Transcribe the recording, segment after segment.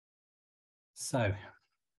So,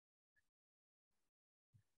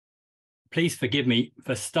 please forgive me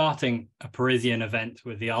for starting a Parisian event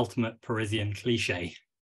with the ultimate Parisian cliche.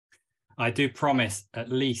 I do promise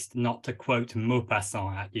at least not to quote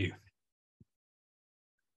Maupassant at you.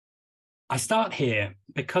 I start here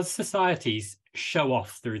because societies show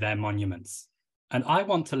off through their monuments, and I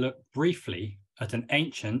want to look briefly at an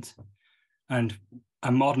ancient and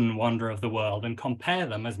a modern wonder of the world and compare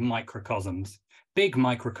them as microcosms, big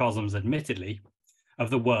microcosms, admittedly, of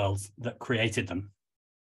the worlds that created them.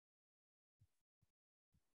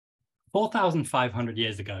 4,500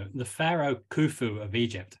 years ago, the pharaoh Khufu of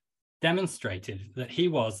Egypt demonstrated that he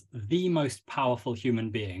was the most powerful human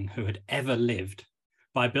being who had ever lived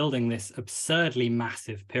by building this absurdly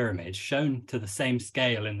massive pyramid shown to the same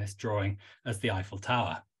scale in this drawing as the Eiffel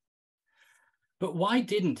Tower. But why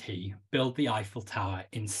didn't he build the Eiffel Tower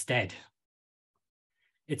instead?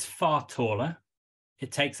 It's far taller,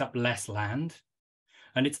 it takes up less land,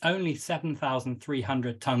 and it's only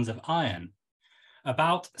 7,300 tons of iron,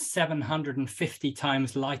 about 750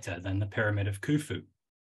 times lighter than the Pyramid of Khufu.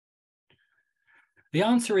 The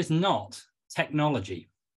answer is not technology.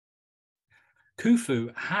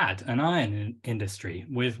 Khufu had an iron industry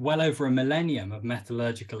with well over a millennium of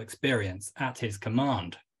metallurgical experience at his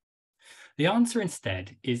command. The answer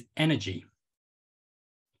instead is energy.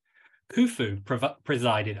 Khufu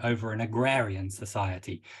presided over an agrarian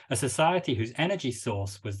society, a society whose energy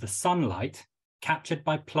source was the sunlight captured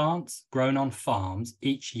by plants grown on farms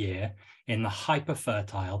each year in the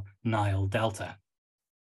hyper-fertile Nile Delta.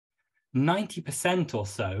 90% or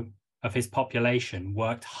so of his population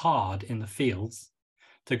worked hard in the fields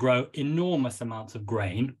to grow enormous amounts of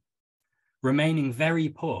grain, remaining very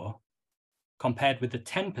poor compared with the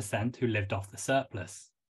 10% who lived off the surplus.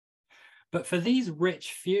 But for these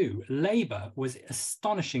rich few, labor was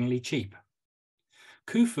astonishingly cheap.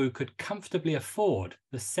 Khufu could comfortably afford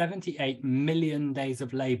the 78 million days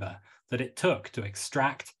of labor that it took to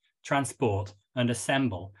extract, transport, and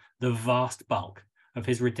assemble the vast bulk of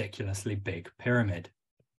his ridiculously big pyramid.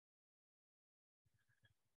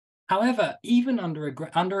 However, even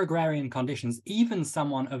under agrarian conditions, even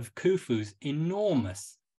someone of Khufu's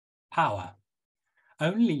enormous power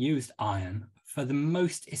only used iron for the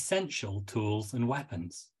most essential tools and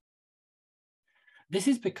weapons. This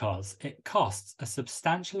is because it costs a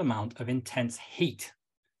substantial amount of intense heat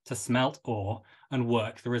to smelt ore and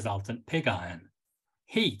work the resultant pig iron.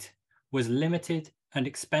 Heat was limited and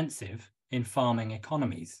expensive in farming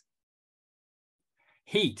economies.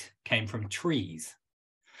 Heat came from trees,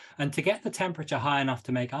 and to get the temperature high enough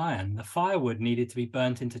to make iron, the firewood needed to be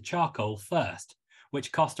burnt into charcoal first,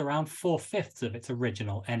 which cost around 4/5 of its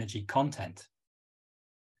original energy content.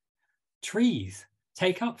 Trees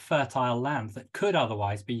take up fertile land that could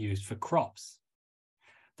otherwise be used for crops.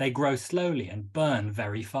 They grow slowly and burn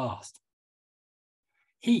very fast.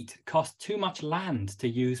 Heat costs too much land to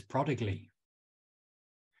use prodigally.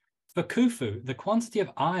 For Khufu, the quantity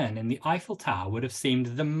of iron in the Eiffel Tower would have seemed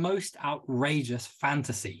the most outrageous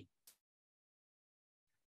fantasy.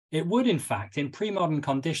 It would, in fact, in pre-modern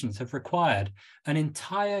conditions, have required an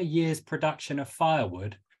entire year's production of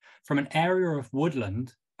firewood from an area of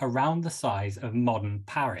woodland around the size of modern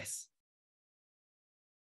Paris.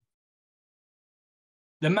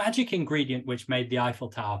 The magic ingredient which made the Eiffel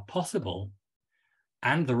Tower possible,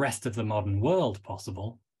 and the rest of the modern world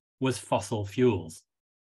possible, was fossil fuels.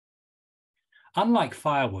 Unlike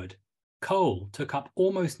firewood, coal took up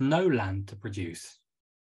almost no land to produce.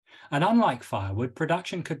 And unlike firewood,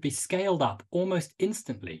 production could be scaled up almost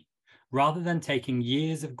instantly, rather than taking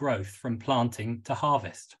years of growth from planting to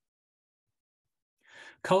harvest.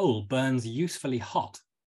 Coal burns usefully hot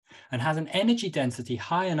and has an energy density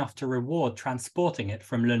high enough to reward transporting it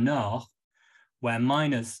from Le Nord, where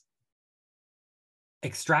miners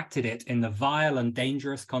extracted it in the vile and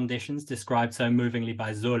dangerous conditions described so movingly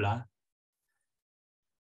by Zola.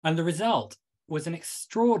 And the result was an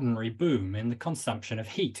extraordinary boom in the consumption of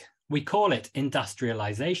heat. We call it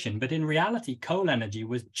industrialization, but in reality, coal energy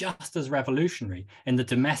was just as revolutionary in the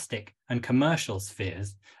domestic and commercial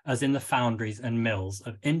spheres as in the foundries and mills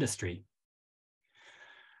of industry.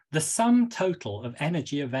 The sum total of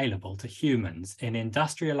energy available to humans in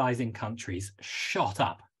industrializing countries shot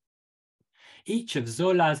up. Each of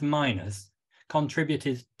Zola's miners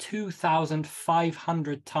contributed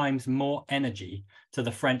 2,500 times more energy to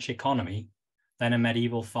the French economy than a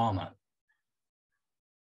medieval farmer.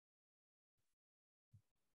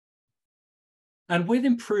 And with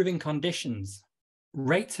improving conditions,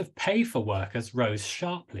 rates of pay for workers rose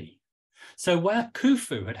sharply. So where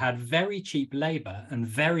Khufu had had very cheap labor and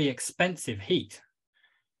very expensive heat,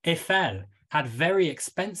 Eiffel had very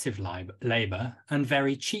expensive labor and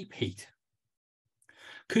very cheap heat.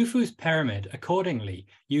 Khufu's pyramid accordingly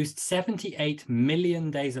used 78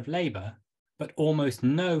 million days of labor, but almost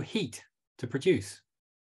no heat to produce.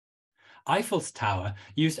 Eiffel's tower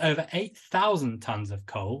used over 8,000 tons of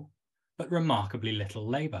coal, but remarkably little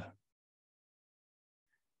labor.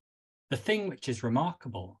 The thing which is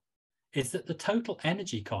remarkable is that the total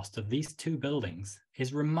energy cost of these two buildings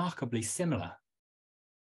is remarkably similar.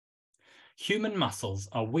 Human muscles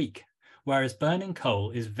are weak, whereas burning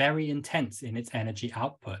coal is very intense in its energy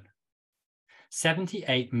output.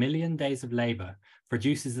 78 million days of labor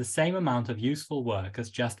produces the same amount of useful work as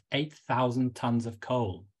just 8,000 tons of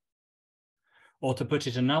coal. Or to put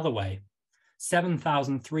it another way,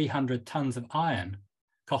 7,300 tons of iron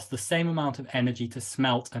cost the same amount of energy to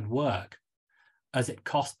smelt and work as it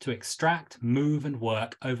cost to extract, move, and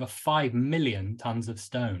work over 5 million tons of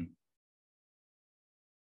stone.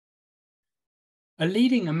 A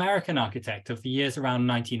leading American architect of the years around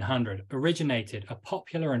 1900 originated a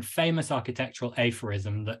popular and famous architectural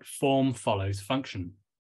aphorism that form follows function,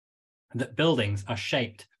 that buildings are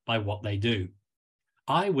shaped by what they do.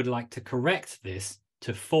 I would like to correct this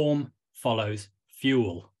to form follows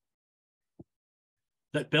fuel,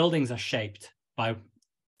 that buildings are shaped by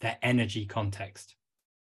their energy context.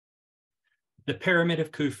 The Pyramid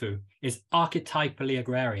of Khufu is archetypally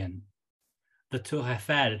agrarian, the Tour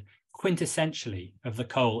Eiffel quintessentially of the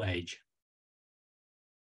coal age.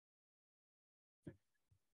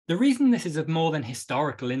 The reason this is of more than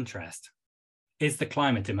historical interest is the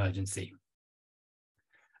climate emergency.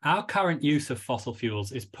 Our current use of fossil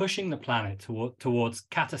fuels is pushing the planet towards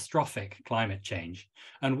catastrophic climate change,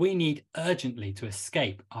 and we need urgently to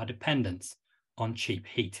escape our dependence on cheap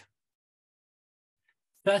heat.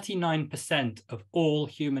 39% of all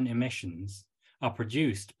human emissions are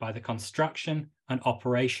produced by the construction and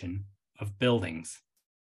operation of buildings.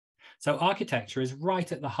 So architecture is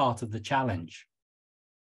right at the heart of the challenge.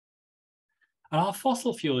 And our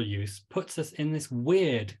fossil fuel use puts us in this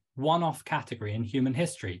weird one-off category in human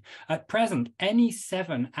history. At present, any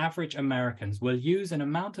 7 average Americans will use an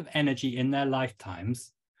amount of energy in their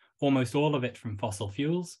lifetimes, almost all of it from fossil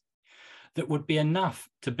fuels, that would be enough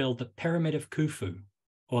to build the Pyramid of Khufu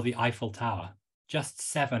or the Eiffel Tower. Just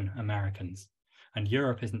 7 Americans, and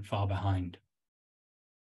Europe isn't far behind.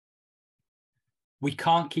 We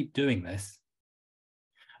can't keep doing this.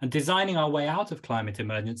 And designing our way out of climate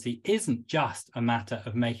emergency isn't just a matter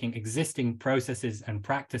of making existing processes and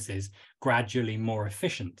practices gradually more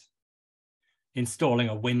efficient. Installing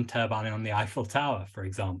a wind turbine on the Eiffel Tower, for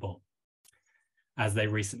example, as they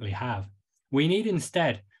recently have. We need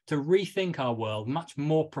instead to rethink our world much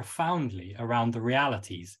more profoundly around the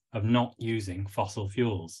realities of not using fossil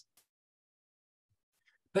fuels.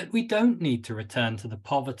 But we don't need to return to the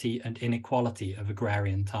poverty and inequality of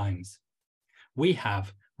agrarian times. We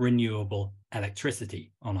have renewable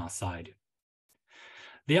electricity on our side.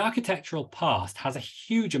 The architectural past has a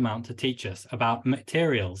huge amount to teach us about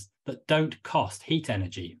materials that don't cost heat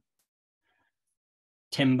energy.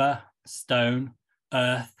 Timber, stone,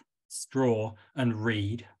 earth, straw, and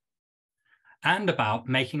reed, and about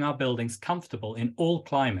making our buildings comfortable in all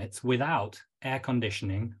climates without air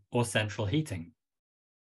conditioning or central heating.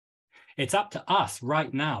 It's up to us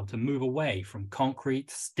right now to move away from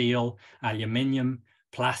concrete, steel, aluminium,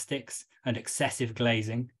 plastics, and excessive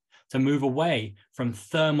glazing, to move away from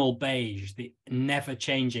thermal beige, the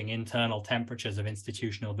never-changing internal temperatures of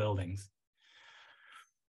institutional buildings,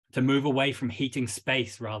 to move away from heating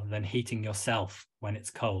space rather than heating yourself when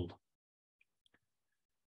it's cold,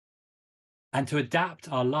 and to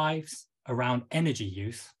adapt our lives around energy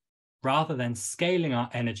use rather than scaling our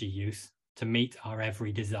energy use to meet our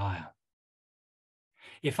every desire.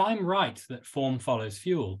 If I'm right that form follows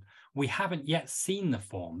fuel, we haven't yet seen the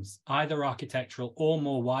forms, either architectural or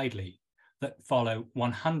more widely, that follow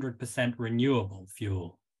 100% renewable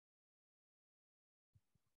fuel.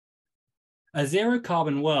 A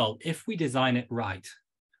zero-carbon world, if we design it right,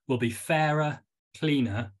 will be fairer,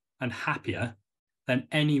 cleaner, and happier than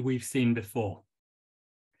any we've seen before.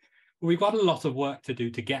 We've got a lot of work to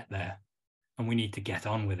do to get there, and we need to get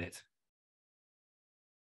on with it.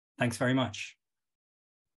 Thanks very much.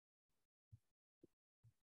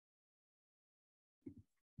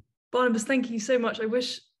 Barnabas, thank you so much. I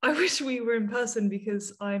wish we were in person,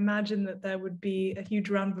 because I imagine that there would be a huge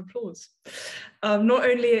round of applause. Not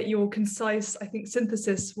only at your concise, I think,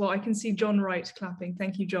 synthesis. Well, I can see John Wright clapping.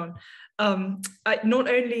 Thank you, John. Not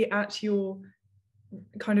only at your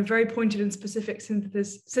kind of very pointed and specific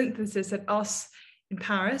synthesis at us in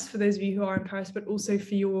Paris, for those of you who are in Paris, but also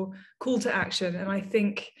for your call to action. And I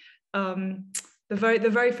think the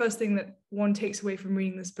very first thing that one takes away from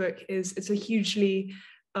reading this book is it's a hugely,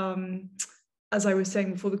 as I was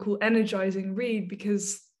saying before the call, energizing read,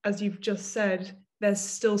 because as you've just said, there's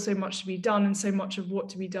still so much to be done, and so much of what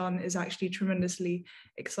to be done is actually tremendously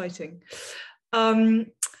exciting.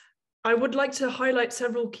 I would like to highlight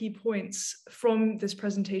several key points from this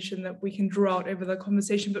presentation that we can draw out over the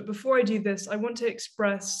conversation. But before I do this, I want to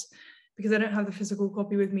express, because I don't have the physical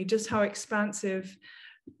copy with me, just how expansive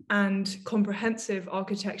and comprehensive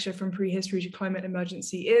architecture from prehistory to climate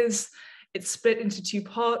emergency is. It's split into 2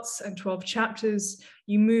 parts and 12 chapters.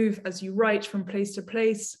 You move as you write from place to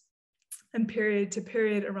place and period to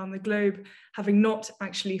period around the globe, having not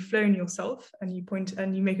actually flown yourself, and you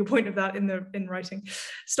make a point of that in writing,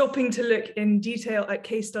 stopping to look in detail at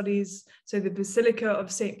case studies, so the Basilica of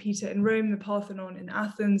St. Peter in Rome, the Parthenon in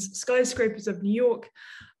Athens, skyscrapers of New York,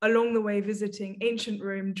 along the way visiting ancient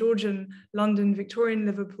Rome, Georgian, London, Victorian,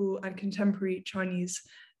 Liverpool, and contemporary Chinese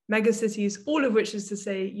megacities, all of which is to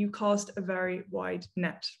say you cast a very wide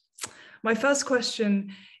net. My first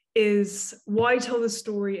question is, why tell the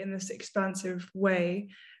story in this expansive way?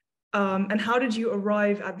 And how did you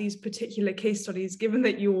arrive at these particular case studies, given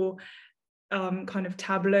that your kind of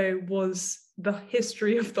tableau was the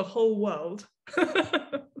history of the whole world?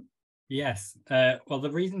 Yes. Well,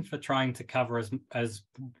 the reason for trying to cover as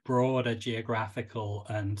broad a geographical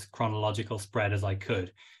and chronological spread as I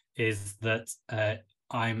could is that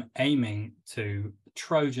I'm aiming to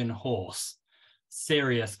Trojan horse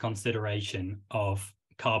serious consideration of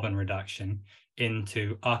carbon reduction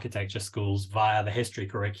into architecture schools via the history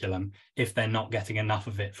curriculum if they're not getting enough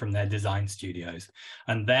of it from their design studios,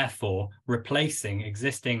 and therefore replacing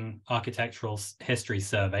existing architectural history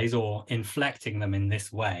surveys or inflecting them in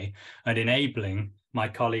this way and enabling my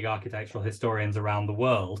colleague architectural historians around the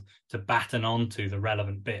world to batten onto the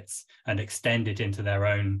relevant bits and extend it into their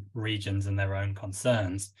own regions and their own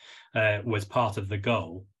concerns was part of the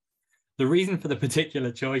goal. The reason for the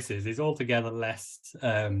particular choices is altogether less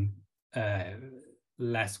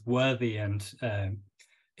worthy and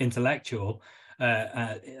intellectual,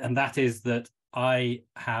 and that is that I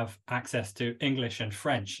have access to English and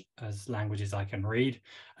French as languages I can read,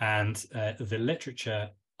 and the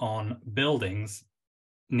literature on buildings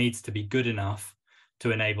needs to be good enough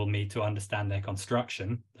to enable me to understand their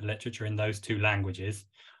construction. The literature in those 2 languages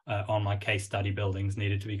on my case study buildings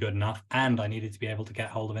needed to be good enough, and I needed to be able to get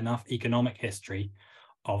hold of enough economic history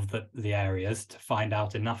of the areas to find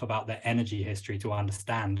out enough about their energy history to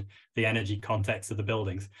understand the energy context of the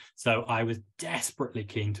buildings. So I was desperately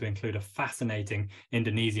keen to include a fascinating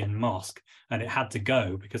Indonesian mosque, and it had to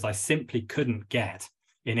go because I simply couldn't get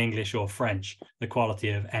in English or French the quality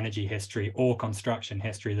of energy history or construction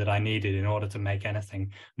history that I needed in order to make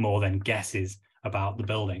anything more than guesses about the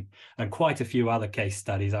building. And quite a few other case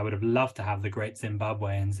studies. I would have loved to have the Great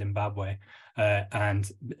Zimbabwe in Zimbabwe,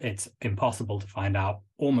 and it's impossible to find out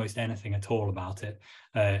almost anything at all about it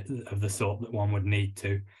of the sort that one would need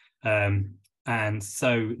to. And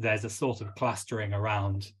so there's a sort of clustering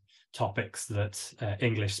around topics that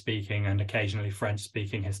English-speaking and occasionally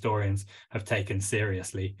French-speaking historians have taken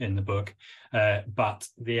seriously in the book. But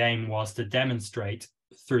the aim was to demonstrate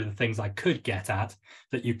through the things I could get at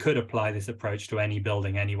that you could apply this approach to any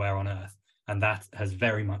building anywhere on Earth. And that has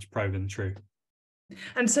very much proven true.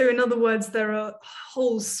 And so, in other words, there are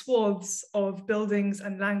whole swaths of buildings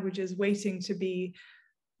and languages waiting to be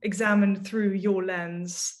examined through your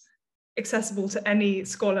lens, accessible to any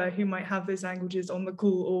scholar who might have those languages on the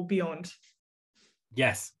call or beyond.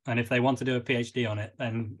 Yes, and if they want to do a PhD on it,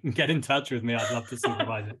 then get in touch with me. I'd love to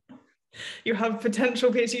supervise it. You have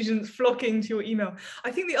potential PhD students flocking to your email.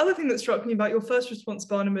 I think the other thing that struck me about your first response,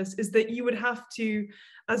 Barnabas, is that you would have to,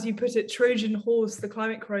 as you put it, Trojan horse the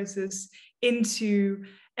climate crisis into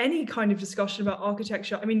any kind of discussion about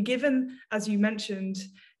architecture. I mean, given, as you mentioned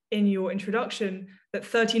in your introduction, that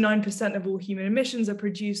 39% of all human emissions are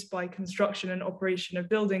produced by construction and operation of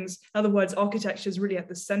buildings. In other words, architecture is really at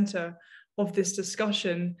the center of this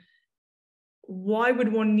discussion. Why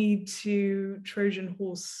would one need to Trojan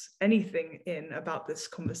horse anything in about this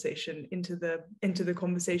conversation into the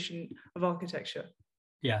conversation of architecture?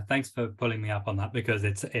 Yeah, thanks for pulling me up on that, because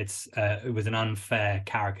it was an unfair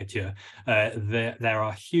caricature. There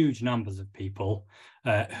are huge numbers of people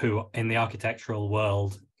who, in the architectural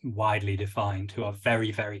world, widely defined, who are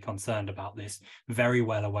very, very concerned about this, very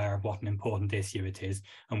well aware of what an important issue it is,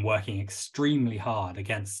 and working extremely hard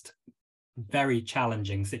against very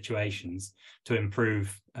challenging situations to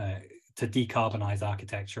improve, to decarbonize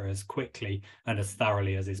architecture as quickly and as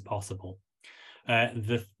thoroughly as is possible.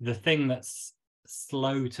 The thing that's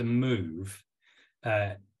slow to move,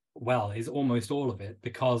 well, is almost all of it,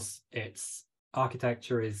 because it's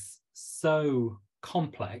architecture is so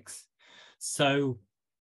complex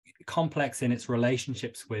in its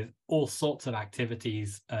relationships with all sorts of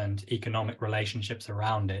activities and economic relationships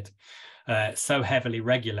around it, so heavily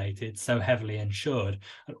regulated, so heavily insured.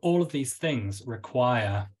 And all of these things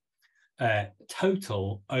require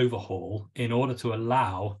total overhaul in order to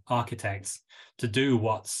allow architects to do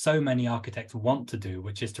what so many architects want to do,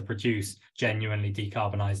 which is to produce genuinely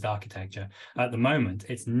decarbonized architecture. At the moment,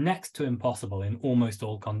 it's next to impossible in almost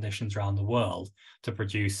all conditions around the world to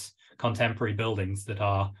produce contemporary buildings that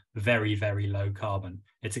are very, very low carbon.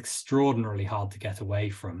 It's extraordinarily hard to get away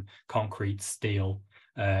from concrete, steel,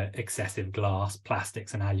 excessive glass,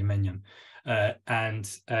 plastics, and aluminium. And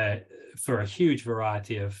for a huge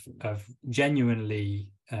variety of genuinely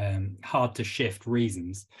hard to shift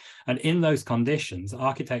reasons. And in those conditions,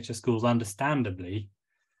 architecture schools understandably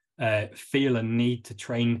feel a need to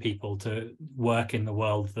train people to work in the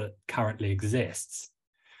world that currently exists.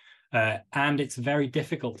 And it's very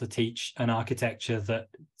difficult to teach an architecture that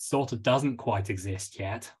sort of doesn't quite exist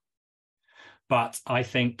yet. But I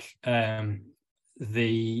think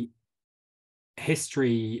the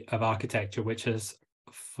history of architecture, which has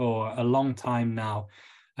for a long time now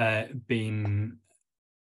been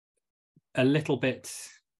a little bit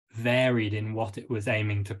varied in what it was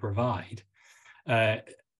aiming to provide,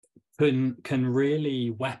 can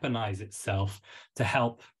really weaponize itself to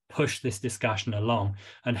help push this discussion along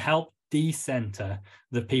and help decenter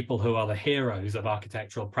the people who are the heroes of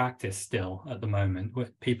architectural practice still at the moment,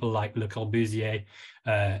 with people like Le Corbusier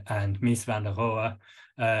and Mies van der Rohe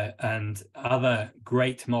and other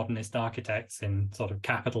great modernist architects in sort of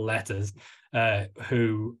capital letters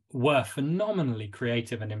who were phenomenally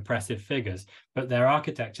creative and impressive figures, but their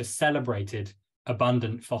architecture celebrated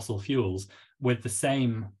abundant fossil fuels with the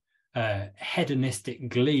same hedonistic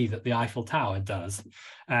glee that the Eiffel Tower does.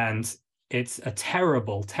 And it's a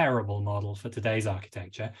terrible, terrible model for today's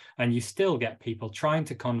architecture. And you still get people trying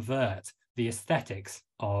to convert the aesthetics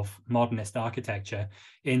of modernist architecture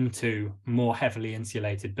into more heavily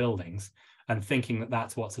insulated buildings and thinking that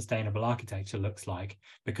that's what sustainable architecture looks like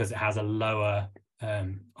because it has a lower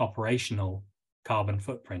operational carbon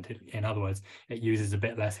footprint. In other words, it uses a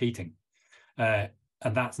bit less heating. And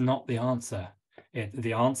that's not the answer.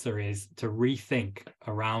 The answer is to rethink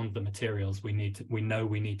around the materials we know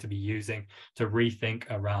we need to be using, to rethink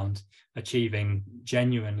around achieving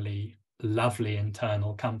genuinely lovely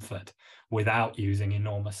internal comfort without using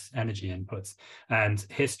enormous energy inputs. And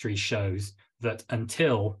history shows that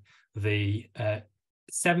until the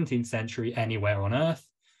 17th century anywhere on Earth,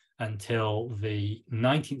 until the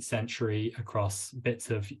 19th century across bits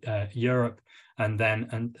of Europe, and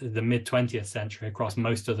then the mid-20th century across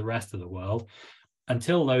most of the rest of the world,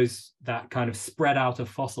 until that kind of spread out of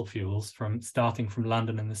fossil fuels starting from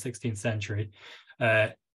London in the 16th century,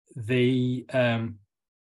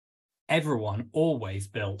 everyone always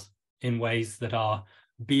built in ways that are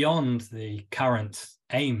beyond the current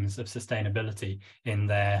aims of sustainability in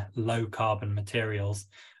their low carbon materials,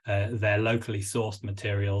 their locally sourced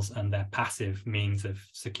materials, and their passive means of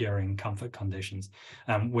securing comfort conditions.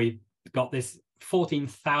 We've got this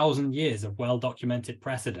 14,000 years of well-documented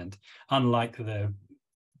precedent, unlike the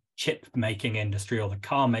chip making industry or the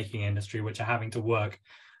car making industry, which are having to work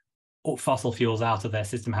fossil fuels out of their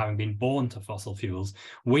system, having been born to fossil fuels.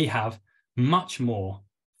 We have much more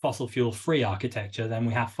fossil fuel free architecture than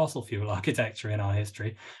we have fossil fuel architecture in our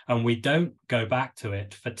history. And we don't go back to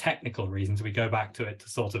it for technical reasons. We go back to it to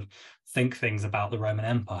sort of think things about the Roman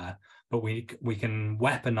Empire, but we can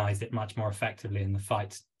weaponize it much more effectively in the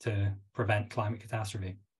fight to prevent climate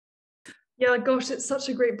catastrophe. Yeah, gosh, it's such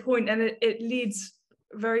a great point. And it leads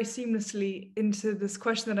very seamlessly into this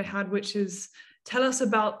question that I had, which is, tell us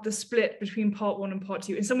about the split between part one and part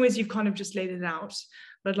two. In some ways, you've kind of just laid it out,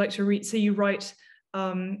 but I'd like to read. So you write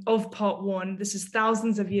of part one, this is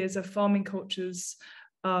thousands of years of farming cultures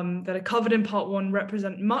that are covered in part one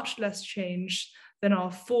represent much less change than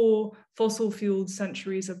our 4 fossil-fueled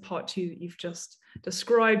centuries of part two that you've just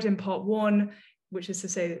described. In part one, which is to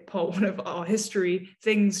say that part one of our history,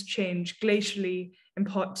 things change glacially. In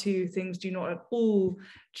part two, things do not at all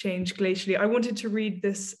change glacially. I wanted to read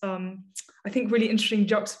this, I think, really interesting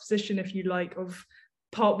juxtaposition, if you like, of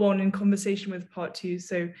part one in conversation with part two.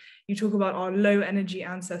 So you talk about our low energy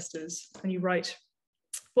ancestors, and you write,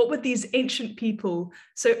 what would these ancient people,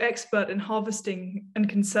 so expert in harvesting and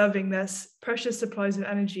conserving their precious supplies of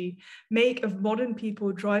energy, make of modern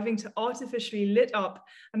people driving to artificially lit up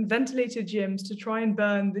and ventilated gyms to try and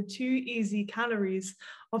burn the too easy calories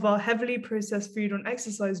of our heavily processed food on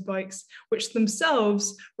exercise bikes, which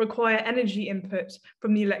themselves require energy input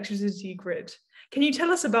from the electricity grid? Can you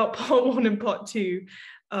tell us about part 1 and part 2,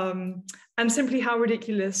 and simply how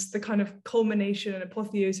ridiculous the kind of culmination and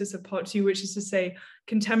apotheosis of part 2, which is to say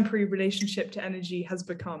contemporary relationship to energy, has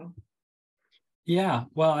become? Yeah,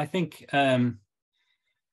 well, I think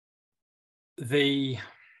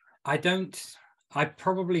I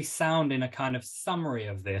probably sound in a kind of summary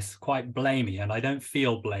of this quite blamey, and I don't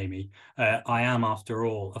feel blamey. I am, after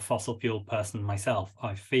all, a fossil fuel person myself.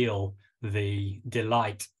 I feel the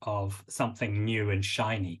delight of something new and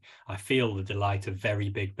shiny. I feel the delight of very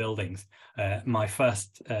big buildings. My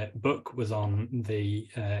first book was on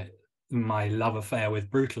my love affair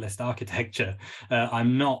with brutalist architecture.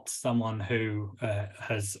 I'm not someone who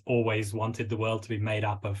has always wanted the world to be made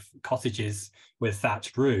up of cottages with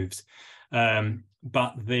thatched roofs.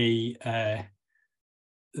 But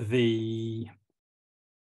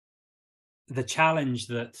the challenge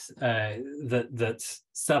that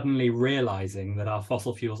suddenly realizing that our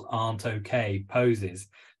fossil fuels aren't okay poses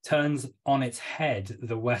turns on its head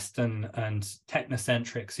the Western and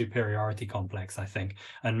technocentric superiority complex, I think,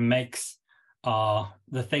 and makes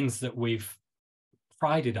the things that we've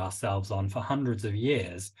prided ourselves on for hundreds of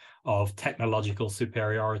years of technological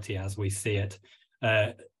superiority as we see it,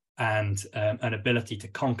 and an ability to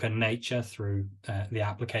conquer nature through the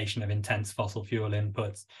application of intense fossil fuel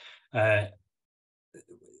inputs.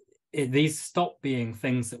 These stop being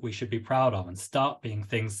things that we should be proud of and start being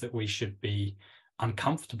things that we should be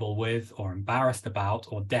uncomfortable with or embarrassed about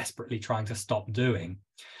or desperately trying to stop doing,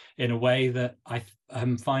 in a way that I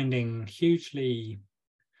am finding hugely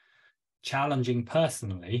challenging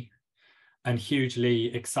personally and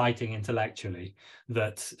hugely exciting intellectually.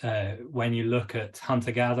 That when you look at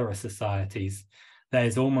hunter-gatherer societies,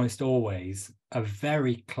 there's almost always a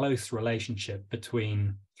very close relationship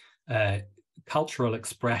between cultural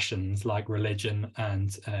expressions like religion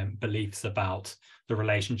and beliefs about the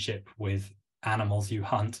relationship with animals you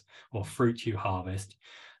hunt or fruit you harvest.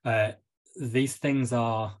 These things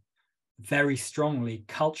are very strongly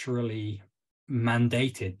culturally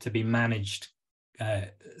mandated to be managed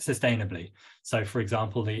sustainably. So, for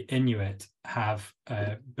example, the Inuit have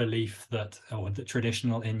a belief that, or the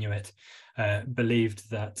traditional Inuit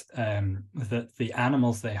believed that that the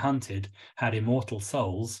animals they hunted had immortal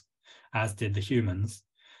souls, as did the humans.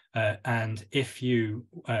 And if you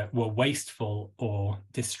were wasteful or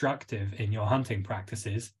destructive in your hunting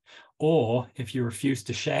practices, or if you refused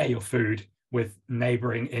to share your food with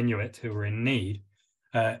neighboring Inuit who were in need,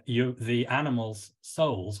 the animals'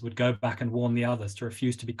 souls would go back and warn the others to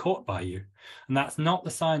refuse to be caught by you. And that's not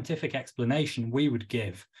the scientific explanation we would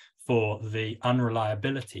give for the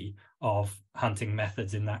unreliability of hunting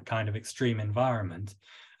methods in that kind of extreme environment.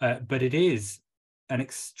 But it is an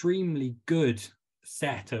extremely good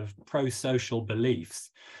set of pro-social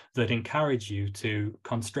beliefs that encourage you to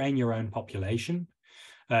constrain your own population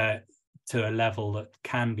to a level that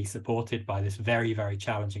can be supported by this very, very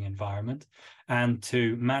challenging environment, and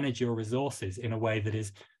to manage your resources in a way that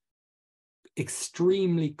is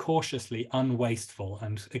extremely cautiously unwasteful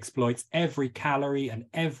and exploits every calorie and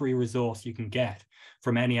every resource you can get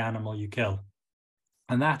from any animal you kill.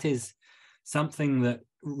 And that is something that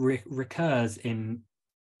recurs in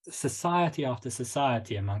society after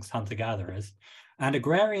society amongst hunter-gatherers. And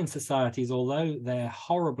agrarian societies, although they're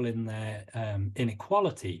horrible in their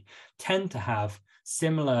inequality, tend to have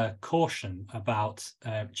similar caution about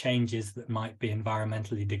changes that might be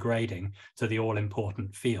environmentally degrading to the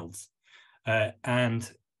all-important fields. And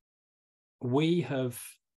we've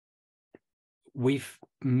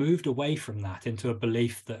moved away from that into a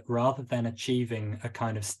belief that rather than achieving a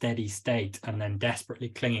kind of steady state and then desperately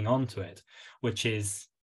clinging on to it, which is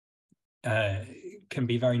can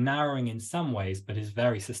be very narrowing in some ways, but is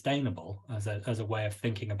very sustainable as a way of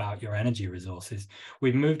thinking about your energy resources.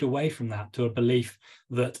 We've moved away from that to a belief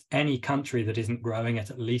that any country that isn't growing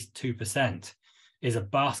at least 2% is a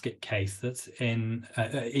basket case that's in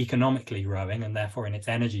economically growing, and therefore in its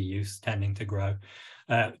energy use tending to grow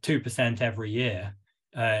 2% every year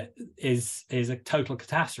is a total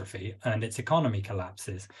catastrophe, and its economy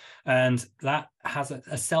collapses. And that has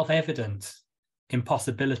a self-evident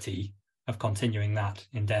impossibility of continuing that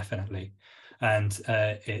indefinitely. And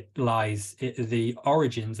the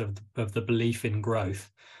origins of the belief in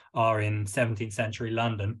growth are in 17th century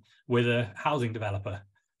London with a housing developer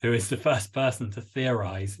who is the first person to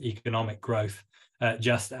theorize economic growth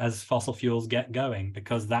just as fossil fuels get going,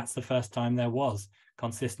 because that's the first time there was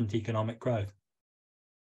consistent economic growth.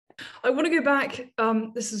 I want to go back.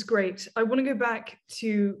 This is great. I want to go back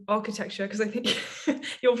to architecture, because I think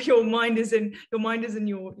your mind is in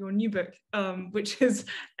your new book, which is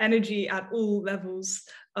energy at all levels.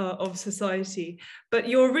 of society. But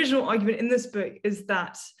your original argument in this book is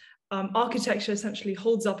that architecture essentially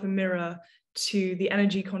holds up a mirror to the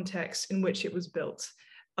energy context in which it was built.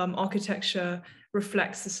 Architecture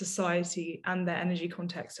reflects the society and their energy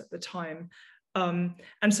context at the time. And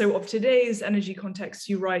so of today's energy context,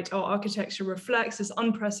 you write, our architecture reflects this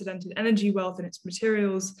unprecedented energy wealth in its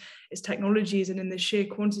materials, its technologies, and in the sheer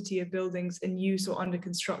quantity of buildings in use or under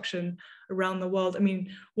construction around the world. I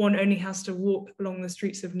mean, one only has to walk along the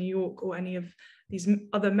streets of New York or any of these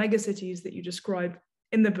other megacities that you describe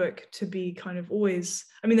in the book to be kind of always,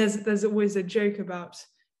 I mean, there's always a joke about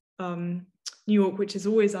New York, which is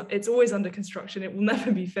always under construction. It will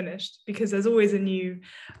never be finished because there's always a new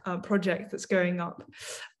project that's going up.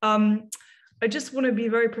 I just want to be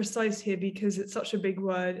very precise here because it's such a big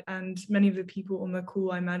word, and many of the people on the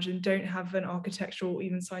call, I imagine, don't have an architectural or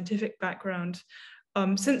even scientific background.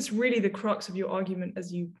 Since really the crux of your argument,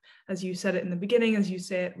 as you said it in the beginning, as you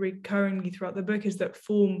say it recurringly throughout the book, is that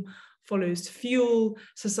form follows fuel,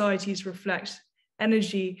 societies reflect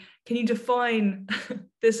energy. Can you define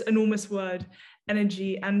this enormous word,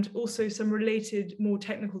 energy, and also some related more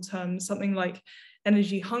technical terms, something like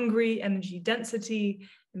energy hungry, energy density,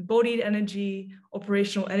 embodied energy,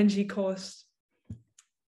 operational energy cost?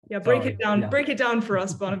 Yeah, break it down for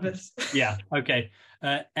us, Barnabas. Yeah, okay.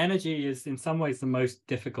 Energy is in some ways the most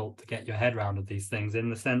difficult to get your head around of these things, in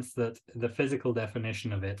the sense that the physical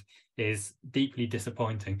definition of it is deeply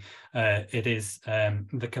disappointing. It is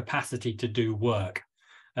the capacity to do work.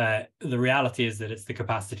 The reality is that it's the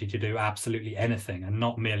capacity to do absolutely anything, and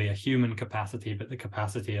not merely a human capacity, but the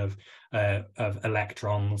capacity of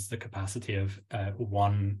electrons, the capacity of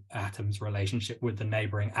one atom's relationship with the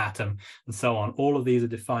neighboring atom, and so on. All of these are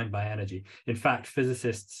defined by energy. In fact,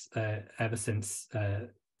 physicists, ever since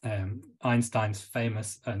Einstein's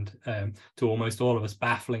famous and to almost all of us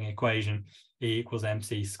baffling equation,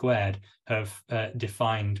 E=mc², have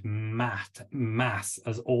defined mass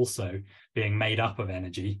as also being made up of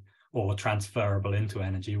energy or transferable into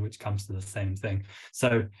energy, which comes to the same thing.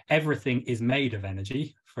 So everything is made of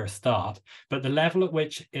energy for a start, but the level at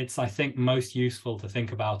which it's, I think, most useful to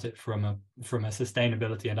think about it from a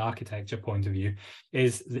sustainability and architecture point of view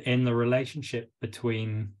is in the relationship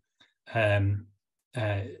between the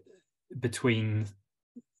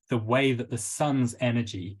way that the sun's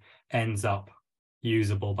energy ends up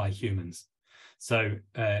usable by humans. So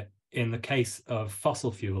in the case of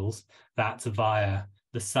fossil fuels, that's via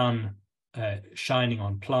the sun shining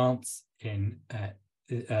on plants in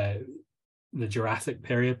the Jurassic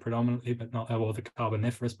period predominantly, but not, or the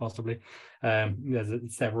Carboniferous possibly.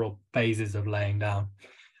 There's several phases of laying down.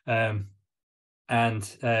 And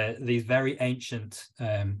these very ancient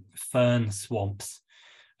fern swamps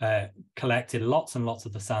collected lots and lots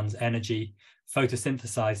of the sun's energy,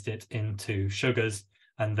 photosynthesized it into sugars,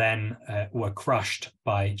 and then were crushed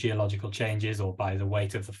by geological changes or by the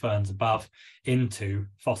weight of the ferns above into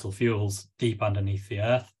fossil fuels deep underneath the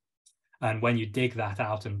earth. And when you dig that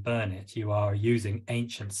out and burn it, you are using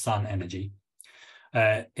ancient sun energy.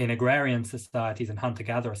 In agrarian societies and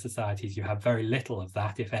hunter-gatherer societies, you have very little of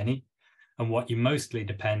that, if any. And what you mostly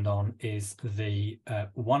depend on is the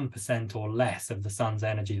 1% or less of the sun's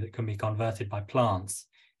energy that can be converted by plants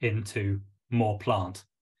into more plant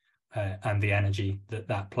and the energy that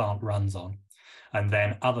that plant runs on. And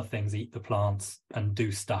then other things eat the plants and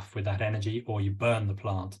do stuff with that energy, or you burn the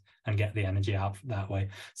plant and get the energy out that way.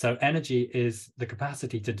 So energy is the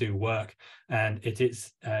capacity to do work, and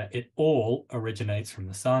it all originates from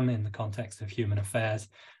the sun in the context of human affairs,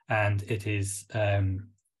 and it is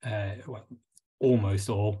well, almost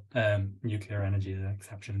all, nuclear energy is an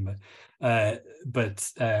exception,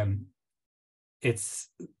 but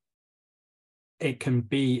it can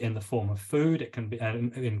be in the form of food, it can be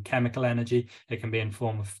in chemical energy, it can be in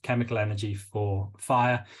form of chemical energy for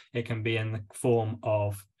fire, it can be in the form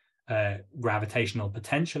of gravitational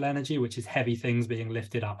potential energy, which is heavy things being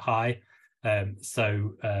lifted up high.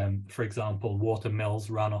 For example, water mills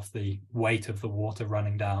run off the weight of the water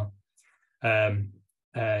running down.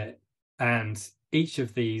 And each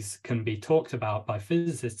of these can be talked about by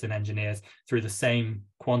physicists and engineers through the same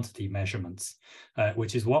quantity measurements,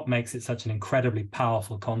 which is what makes it such an incredibly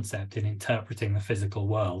powerful concept in interpreting the physical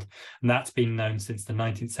world. And that's been known since the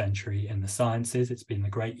 19th century in the sciences. It's been the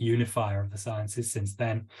great unifier of the sciences since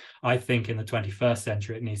then. I think in the 21st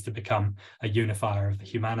century, it needs to become a unifier of the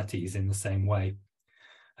humanities in the same way,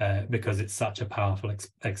 because it's such a powerful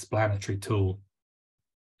explanatory tool.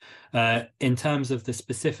 In terms of the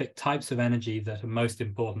specific types of energy that are most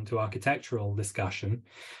important to architectural discussion,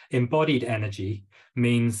 embodied energy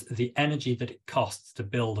means the energy that it costs to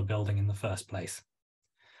build a building in the first place.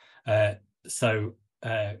 So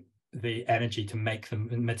the energy to make the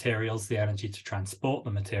materials, the energy to transport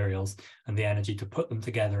the materials, and the energy to put them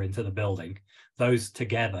together into the building. Those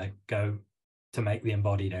together go to make the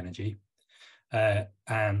embodied energy.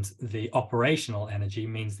 And the operational energy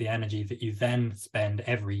means the energy that you then spend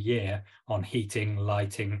every year on heating,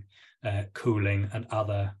 lighting, cooling, and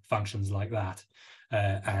other functions like that.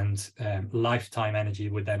 Lifetime energy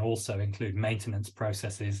would then also include maintenance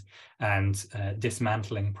processes and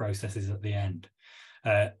dismantling processes at the end.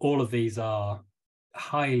 All of these are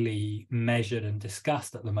highly measured and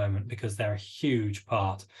discussed at the moment because they're a huge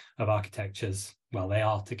part of architecture's, well, they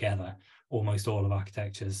are together, almost all of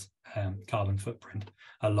architecture's carbon footprint,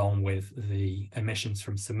 along with the emissions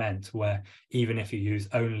from cement, where even if you use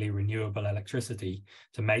only renewable electricity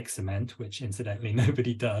to make cement, which incidentally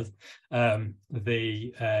nobody does,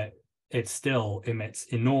 it still emits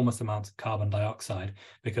enormous amounts of carbon dioxide,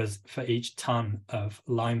 because for each ton of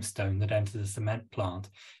limestone that enters a cement plant,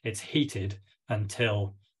 it's heated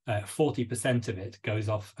until 40% of it goes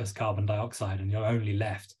off as carbon dioxide, and you're only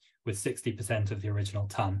left with 60% of the original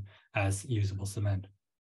ton as usable cement.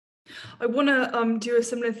 I want to do a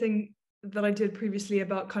similar thing that I did previously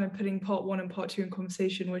about kind of putting part one and part two in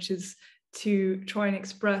conversation, which is to try and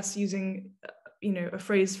express using, a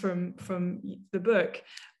phrase from the book,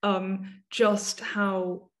 just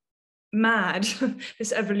how mad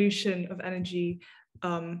this evolution of energy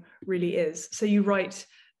really is. So you write,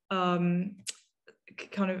 kind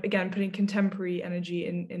of again putting contemporary energy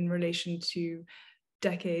in relation to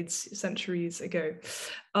decades, centuries ago.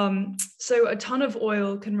 So a ton of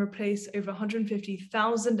oil can replace over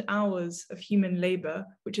 150,000 hours of human labor,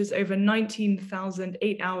 which is over 19,000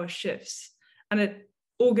 8-hour shifts. And at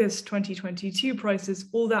August 2022 prices,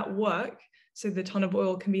 all that work, so the ton of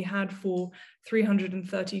oil can be had for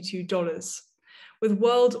 $332. With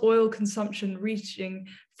world oil consumption reaching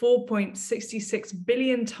 4.66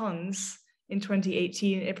 billion tons in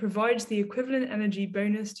 2018, it provides the equivalent energy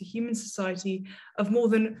bonus to human society of more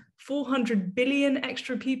than 400 billion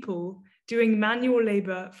extra people doing manual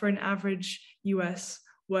labor for an average US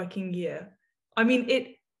working year. I mean,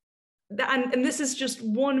 and this is just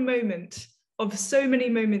one moment of so many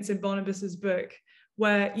moments in Barnabas's book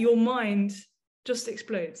where your mind just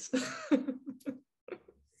explodes.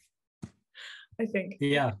 I think.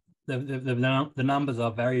 Yeah. The numbers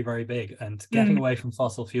are very, very big, and getting away from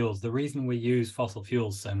fossil fuels, the reason we use fossil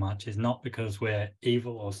fuels so much is not because we're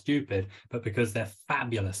evil or stupid, but because they're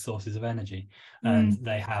fabulous sources of energy, and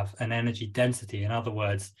they have an energy density. In other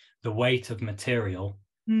words, the weight of material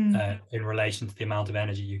in relation to the amount of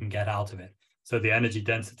energy you can get out of it. So the energy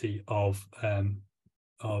density of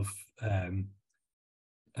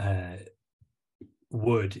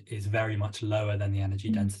wood is very much lower than the energy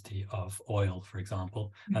density of oil, for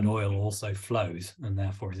example, and oil also flows and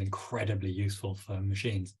therefore is incredibly useful for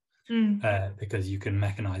machines because you can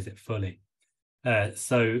mechanize it fully.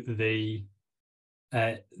 So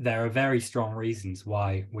there are very strong reasons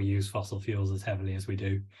why we use fossil fuels as heavily as we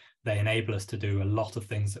do. They enable us to do a lot of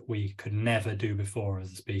things that we could never do before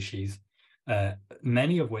as a species,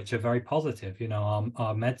 many of which are very positive.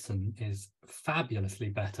 Our medicine is fabulously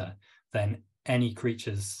better than any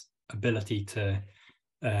creature's ability to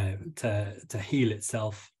heal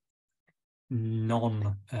itself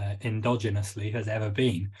endogenously has ever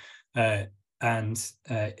been, and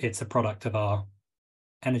it's a product of our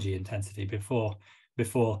energy intensity.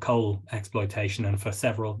 Before coal exploitation, and for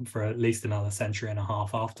at least another century and a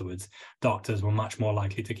half afterwards, doctors were much more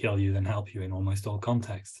likely to kill you than help you in almost all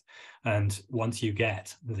contexts. And once you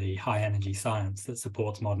get the high energy science that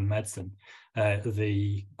supports modern medicine,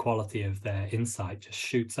 the quality of their insight just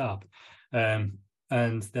shoots up. And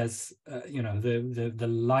there's the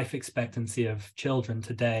life expectancy of children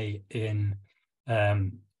today in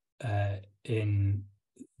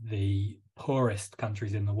the poorest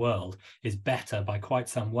countries in the world is better by quite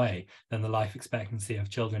some way than the life expectancy of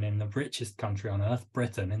children in the richest country on earth,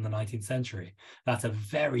 Britain, in the 19th century. That's a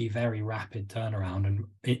very, very rapid turnaround, and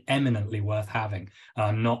eminently worth having.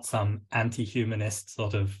 Not some anti-humanist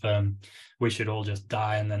sort of we should all just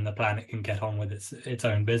die and then the planet can get on with its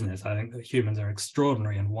own business. I think that humans are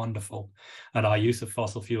extraordinary and wonderful, and our use of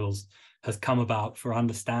fossil fuels has come about for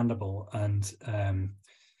understandable and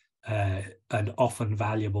often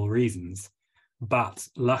valuable reasons. But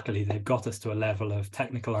luckily, they've got us to a level of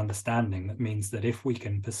technical understanding that means that if we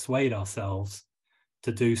can persuade ourselves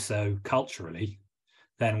to do so culturally,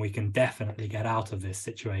 then we can definitely get out of this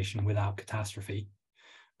situation without catastrophe.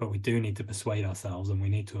 But we do need to persuade ourselves, and we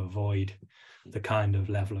need to avoid the kind of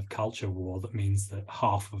level of culture war that means that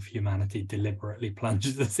half of humanity deliberately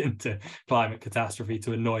plunges us into climate catastrophe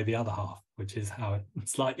to annoy the other half, which is how it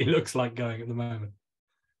slightly looks like going at the moment.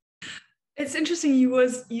 It's interesting you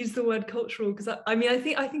use the word cultural, because I mean, I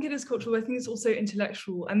think it is cultural. I think it's also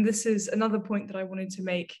intellectual, and this is another point that I wanted to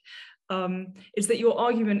make. Is that your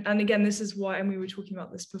argument, and again, this is why, and we were talking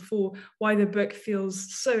about this before, why the book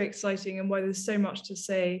feels so exciting and why there's so much to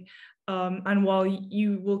say, and while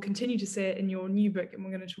you will continue to say it in your new book, and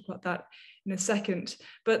we're going to talk about that in a second,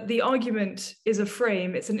 but the argument is a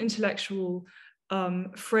frame, it's an intellectual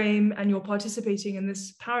frame, and you're participating in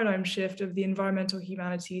this paradigm shift of the environmental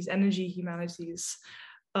humanities, energy humanities.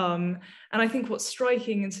 And I think what's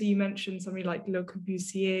striking, and so you mentioned somebody like Le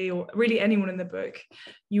Corbusier, or really anyone in the book,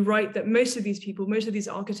 you write that most of these people, most of these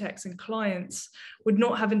architects and clients would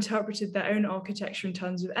not have interpreted their own architecture in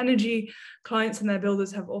terms of energy. Clients and their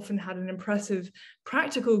builders have often had an impressive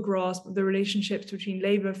practical grasp of the relationships between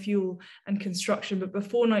labor, fuel, and construction, but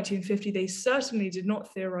before 1950, they certainly did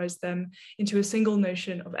not theorize them into a single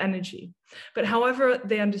notion of energy. But however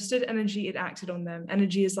they understood energy, it acted on them.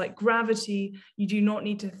 Energy is like gravity. You do not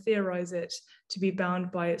need to theorize it to be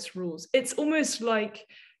bound by its rules. It's almost like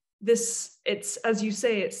this, it's, as you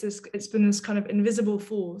say, it's been this kind of invisible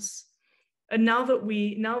force. And now that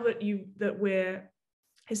we're no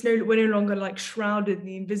longer like shrouded in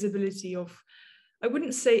the invisibility of, I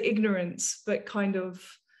wouldn't say ignorance, but kind of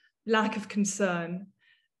lack of concern.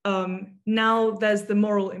 Now there's the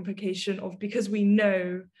moral implication of, because we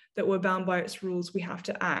know that we're bound by its rules, we have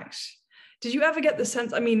to act. Did you ever get the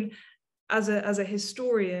sense, I mean, as a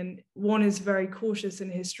historian, one is very cautious in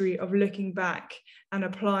history of looking back and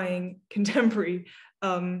applying contemporary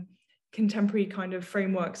kind of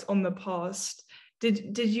frameworks on the past.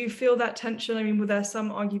 Did you feel that tension? I mean, were there some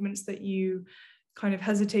arguments that you kind of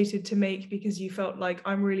hesitated to make because you felt like,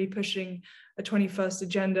 I'm really pushing a 21st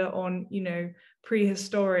agenda on, you know,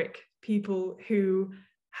 prehistoric people who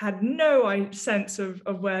had no sense of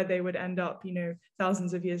where they would end up, you know,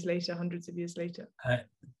 thousands of years later, hundreds of years later?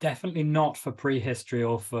 Definitely not for prehistory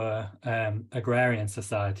or for agrarian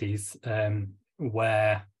societies,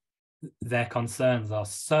 where their concerns are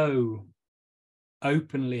so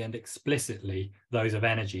openly and explicitly those of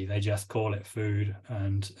energy. They just call it food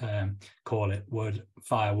and call it wood,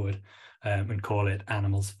 firewood, and call it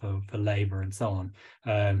animals for labor and so on.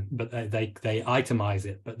 But they itemize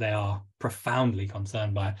it, but they are profoundly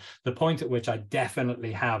concerned by it. The point at which I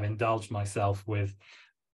definitely have indulged myself with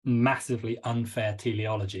massively unfair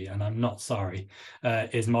teleology, and I'm not sorry,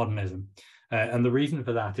 is modernism. And the reason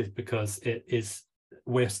for that is because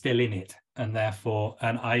we're still in it, and therefore,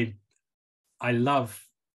 and I love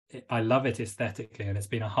it aesthetically, and it's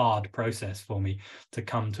been a hard process for me to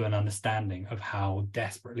come to an understanding of how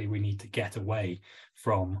desperately we need to get away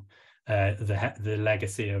from the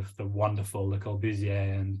legacy of the wonderful Le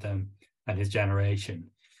Corbusier and his generation.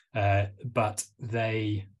 But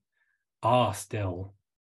they are still,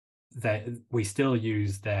 we still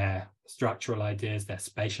use their structural ideas, their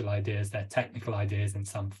spatial ideas, their technical ideas in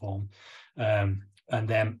some form, and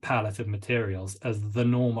their palette of materials as the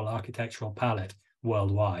normal architectural palette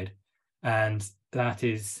worldwide. And that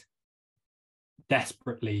is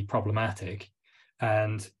desperately problematic.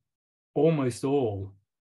 And almost all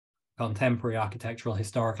contemporary architectural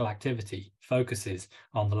historical activity focuses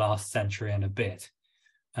on the last century and a bit,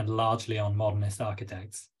 and largely on modernist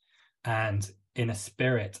architects. And in a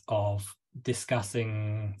spirit of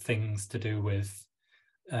discussing things to do with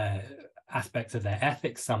aspects of their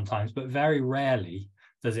ethics sometimes, but very rarely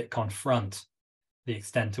does it confront the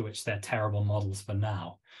extent to which they're terrible models for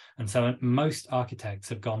now. And so most architects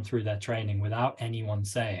have gone through their training without anyone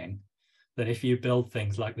saying that if you build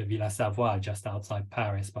things like the Villa Savoye just outside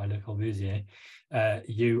Paris by Le Corbusier,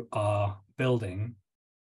 you are building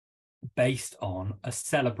based on a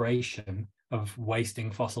celebration of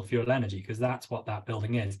wasting fossil fuel energy, because that's what that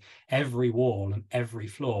building is. Every wall and every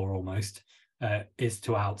floor almost is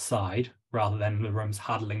to outside, rather than the rooms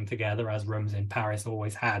huddling together as rooms in Paris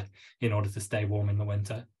always had in order to stay warm in the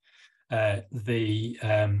winter. The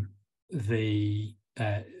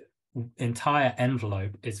entire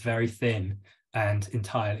envelope is very thin and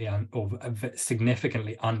entirely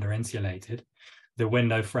significantly under insulated. The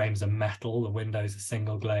window frames are metal, the windows are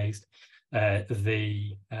single glazed.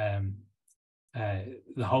 The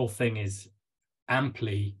whole thing is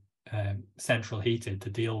amply central heated to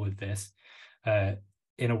deal with this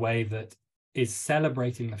in a way that is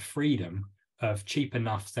celebrating the freedom of cheap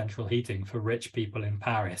enough central heating for rich people in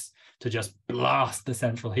Paris to just blast the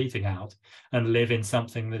central heating out and live in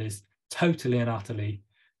something that is totally and utterly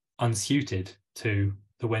unsuited to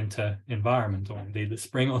the winter environment, or indeed the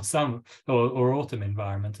spring or summer or autumn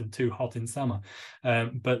environment, and too hot in summer.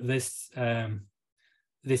 But this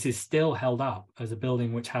this is still held up as a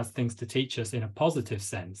building which has things to teach us in a positive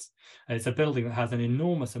sense. It's a building that has an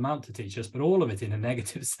enormous amount to teach us, but all of it in a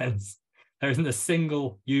negative sense. There isn't a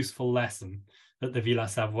single useful lesson that the Villa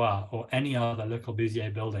Savoie or any other Le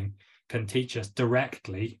Corbusier building can teach us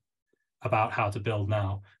directly about how to build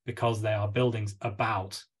now, because they are buildings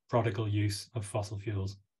about prodigal use of fossil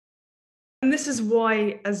fuels. And this is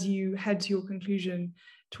why, as you head to your conclusion,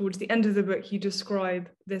 towards the end of the book, you describe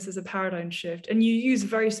this as a paradigm shift. And you use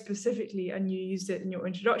very specifically, and you used it in your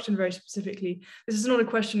introduction very specifically, this is not a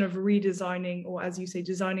question of redesigning, or as you say,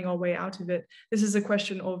 designing our way out of it. This is a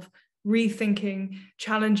question of rethinking,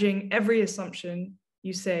 challenging every assumption,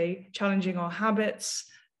 you say, challenging our habits,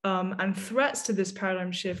 and threats to this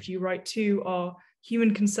paradigm shift, you write too, are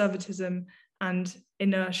human conservatism and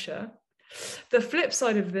inertia. The flip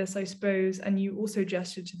side of this, I suppose, and you also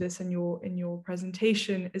gestured to this in your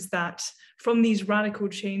presentation, is that from these radical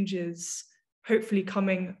changes, hopefully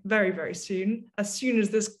coming very, very soon as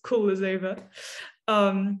this call is over,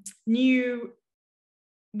 new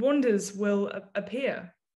wonders will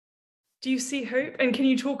appear. Do you see hope? And can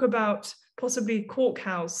you talk about possibly Cork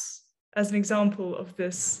House as an example of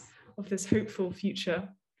this hopeful future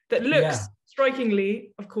that looks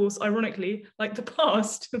strikingly, of course, ironically, like the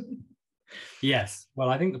past? Yes, well,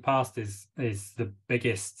 I think the past is the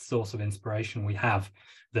biggest source of inspiration we have.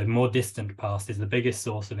 The more distant past is the biggest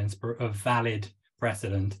source of valid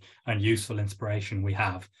precedent and useful inspiration we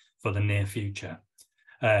have for the near future.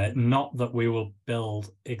 Not that we will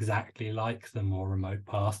build exactly like the more remote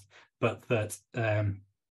past, but that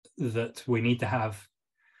that we need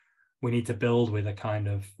to build with a kind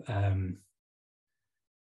of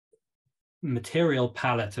material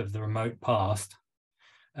palette of the remote past,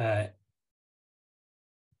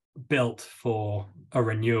 built for a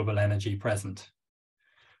renewable energy present.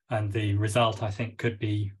 And the result, I think, could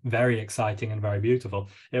be very exciting and very beautiful.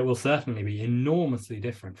 It will certainly be enormously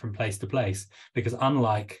different from place to place, because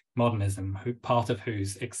unlike modernism, part of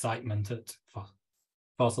whose excitement at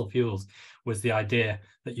fossil fuels was the idea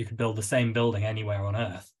that you could build the same building anywhere on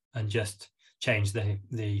Earth and just change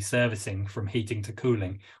the servicing from heating to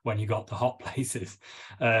cooling when you got to hot places.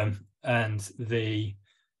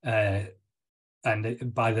 And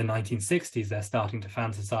by the 1960s, they're starting to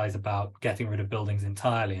fantasize about getting rid of buildings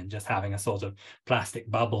entirely and just having a sort of plastic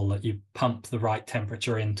bubble that you pump the right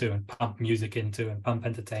temperature into and pump music into and pump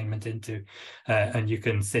entertainment into. And you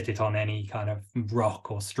can sit it on any kind of rock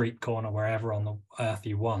or street corner, wherever on the earth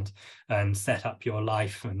you want, and set up your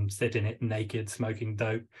life and sit in it naked, smoking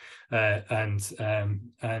dope, and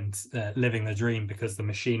living the dream, because the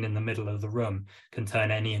machine in the middle of the room can turn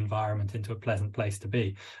any environment into a pleasant place to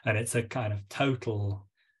be. And it's a kind of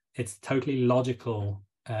totally logical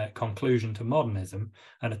conclusion to modernism,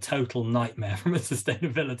 and a total nightmare from a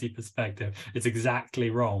sustainability perspective. It's exactly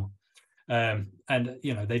wrong. And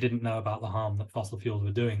they didn't know about the harm that fossil fuels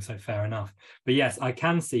were doing, so fair enough. But yes, I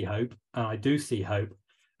can see hope, and I do see hope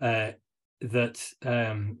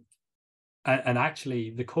and actually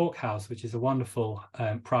the Cork House, which is a wonderful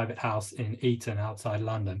private house in Eton outside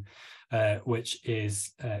London, which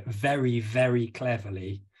is very, very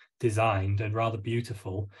cleverly designed and rather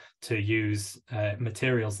beautiful to use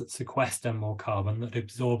materials that sequester more carbon, that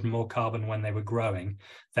absorb more carbon when they were growing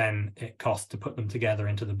than it cost to put them together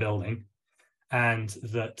into the building, and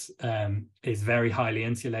that is very highly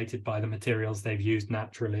insulated by the materials they've used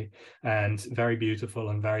naturally, and very beautiful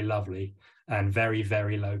and very lovely and very,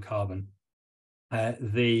 very low carbon.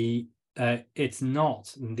 It's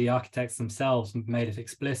not, the architects themselves made it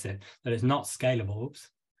explicit that it's not scalable. Oops.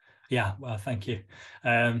 Yeah, well, thank you.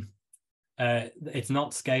 It's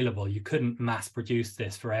not scalable. You couldn't mass produce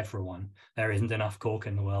this for everyone. There isn't enough cork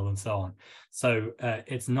in the world, and so on. So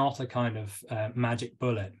it's not a kind of magic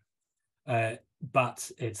bullet,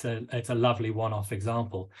 but it's a lovely one-off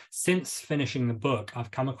example. Since finishing the book, I've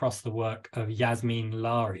come across the work of Yasmin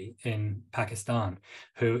Lari in Pakistan,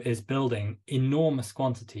 who is building enormous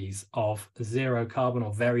quantities of zero carbon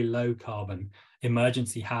or very low carbon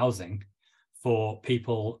emergency housing for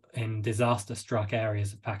people in disaster-struck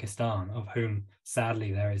areas of Pakistan, of whom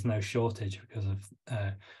sadly there is no shortage because of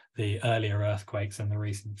the earlier earthquakes and the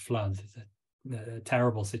recent floods. It's a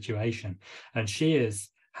terrible situation. And she is,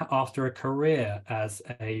 after a career as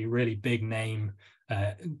a really big name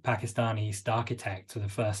Pakistani East architect, the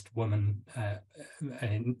first woman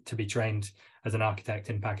to be trained as an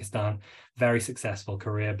architect in Pakistan, very successful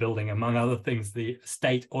career, building, among other things, the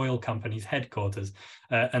state oil company's headquarters.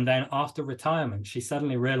 And then after retirement, she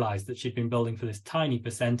suddenly realized that she'd been building for this tiny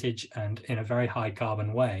percentage and in a very high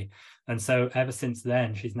carbon way. And so ever since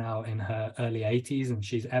then, she's now in her early 80s, and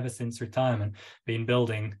she's ever since retirement been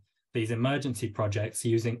building these emergency projects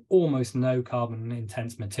using almost no carbon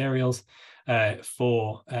intense materials,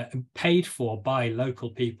 paid for by local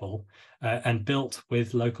people and built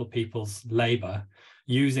with local people's labor,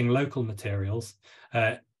 using local materials,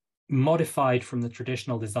 modified from the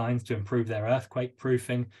traditional designs to improve their earthquake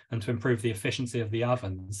proofing and to improve the efficiency of the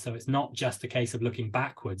ovens. So it's not just a case of looking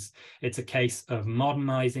backwards, it's a case of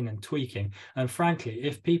modernizing and tweaking. And frankly,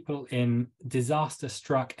 if people in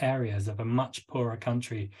disaster-struck areas of a much poorer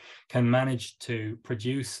country can manage to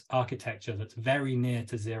produce architecture that's very near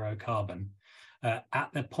to zero carbon, at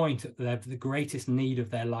the point of the greatest need of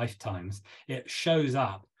their lifetimes, it shows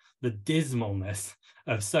up the dismalness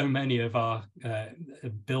of so many of our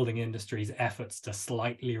building industry's efforts to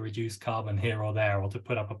slightly reduce carbon here or there, or to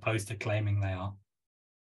put up a poster claiming they are.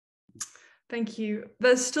 Thank you.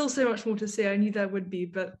 There's still so much more to say. I knew there would be,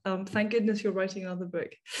 but thank goodness you're writing another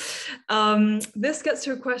book. This gets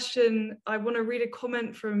to a question. I want to read a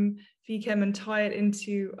comment from Viken and tie it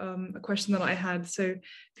into a question that I had. So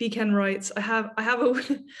Viken writes,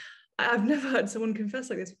 I've never heard someone confess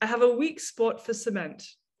like this. I have a weak spot for cement.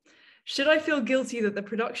 Should I feel guilty that the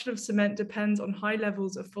production of cement depends on high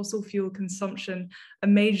levels of fossil fuel consumption, a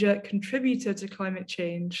major contributor to climate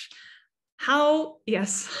change? How,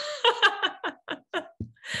 yes.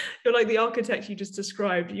 You're like the architect you just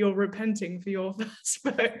described. You're repenting for your first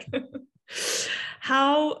book.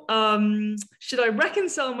 How should I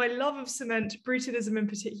reconcile my love of cement, brutalism in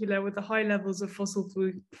particular, with the high levels of fossil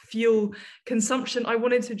fuel consumption? I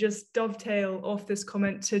wanted to just dovetail off this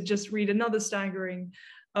comment to just read another staggering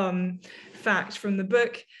fact from the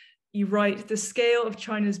book. You write, the scale of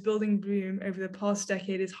China's building boom over the past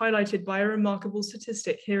decade is highlighted by a remarkable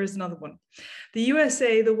statistic. Here is another one. The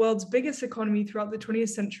USA, the world's biggest economy throughout the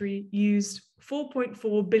 20th century, used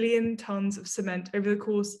 4.4 billion tons of cement over the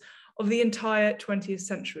course of the entire 20th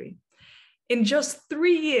century. In just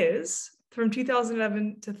 3 years, from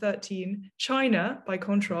 2011 to 13, China, by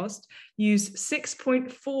contrast, used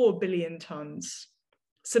 6.4 billion tons.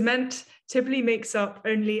 Cement typically makes up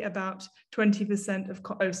only about 20% of,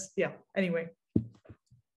 anyway.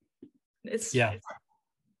 Yeah.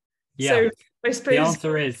 So I suppose the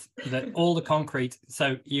answer is that all the concrete,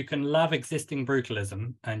 so you can love existing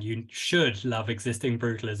brutalism, and you should love existing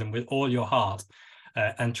brutalism with all your heart,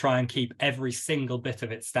 and try and keep every single bit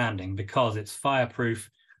of it standing, because it's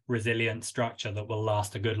fireproof, resilient structure that will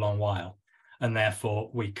last a good long while. And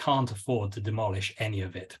therefore we can't afford to demolish any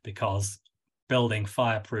of it, because building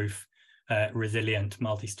fireproof, resilient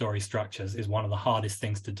multi-story structures is one of the hardest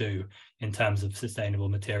things to do in terms of sustainable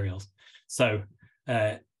materials. So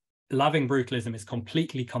loving brutalism is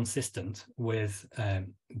completely consistent with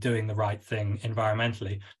doing the right thing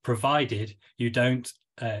environmentally, provided you don't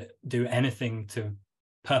do anything to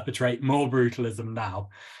perpetrate more brutalism now,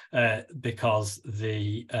 because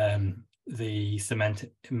the cement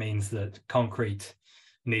means that concrete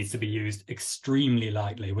needs to be used extremely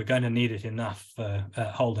lightly. We're going to need it enough for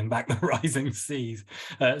holding back the rising seas.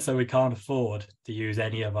 So we can't afford to use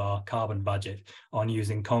any of our carbon budget on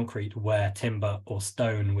using concrete where timber or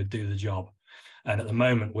stone would do the job. And at the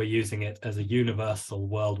moment, we're using it as a universal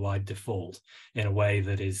worldwide default in a way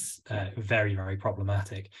that is very, very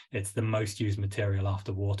problematic. It's the most used material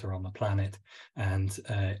after water on the planet. And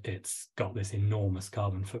it's got this enormous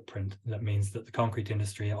carbon footprint. That means that the concrete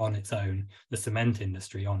industry on its own, the cement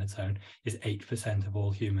industry on its own, is 8% of all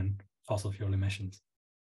human fossil fuel emissions.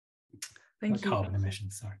 Thank you. Carbon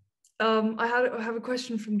emissions, sorry. I have a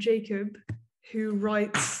question from Jacob, who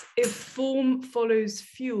writes, if form follows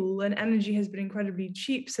fuel and energy has been incredibly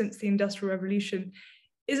cheap since the Industrial Revolution,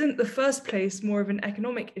 isn't the first place more of an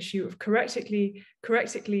economic issue of correctly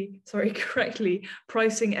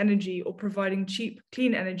pricing energy or providing cheap,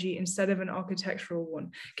 clean energy instead of an architectural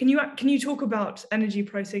one? Can you talk about energy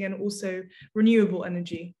pricing and also renewable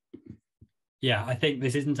energy? Yeah, I think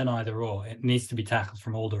this isn't an either or. It needs to be tackled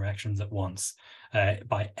from all directions at once,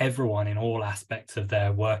 by everyone in all aspects of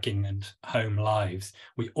their working and home lives.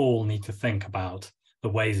 We all need to think about the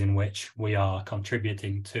ways in which we are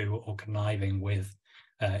contributing to or conniving with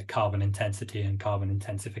carbon intensity and carbon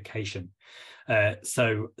intensification.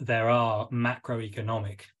 So there are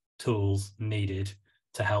macroeconomic tools needed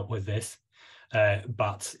to help with this.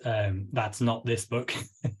 But that's not this book.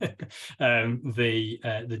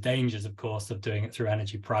 The dangers, of course, of doing it through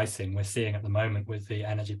energy pricing, we're seeing at the moment with the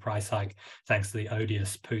energy price hike, thanks to the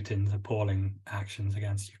odious Putin's appalling actions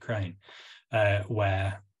against Ukraine,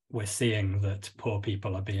 where we're seeing that poor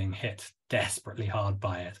people are being hit desperately hard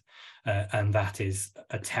by it. And that is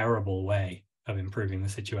a terrible way of improving the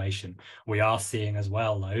situation. We are seeing as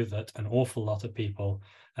well, though, that an awful lot of people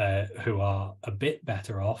who are a bit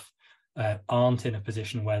better off aren't in a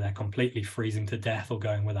position where they're completely freezing to death or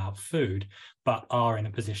going without food, but are in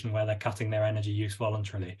a position where they're cutting their energy use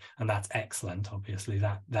voluntarily. And that's excellent, obviously,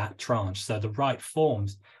 that tranche. So the right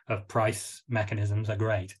forms of price mechanisms are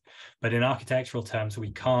great. But in architectural terms,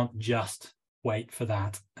 we can't just wait for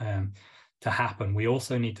that to happen. We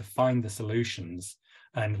also need to find the solutions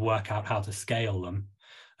and work out how to scale them.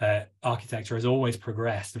 Architecture has always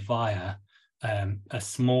progressed via a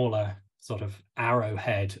smaller sort of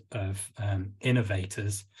arrowhead of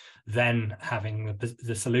innovators, then having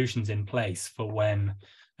the solutions in place for when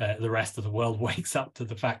the rest of the world wakes up to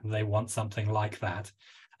the fact that they want something like that.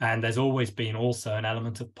 And there's always been also an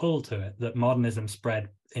element of pull to it, that modernism spread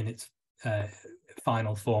in its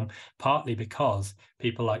final form, partly because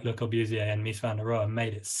people like Le Corbusier and Mies van der Rohe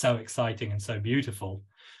made it so exciting and so beautiful.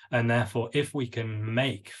 And therefore, if we can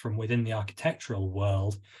make from within the architectural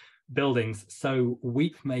world buildings so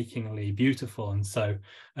weep-makingly beautiful and so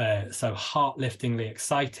heart-liftingly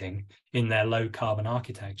exciting in their low-carbon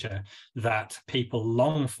architecture that people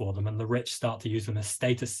long for them, and the rich start to use them as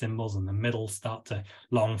status symbols, and the middle start to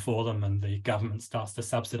long for them, and the government starts to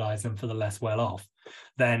subsidize them for the less well-off,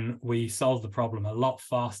 then we solve the problem a lot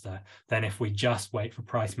faster than if we just wait for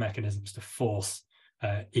price mechanisms to force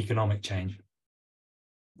economic change.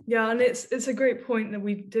 Yeah, and it's a great point that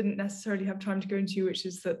we didn't necessarily have time to go into, which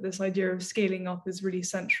is that this idea of scaling up is really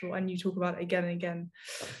central, and you talk about it again and again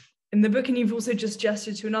in the book. And you've also just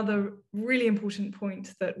gestured to another really important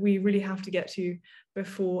point that we really have to get to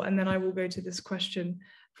before, and then I will go to this question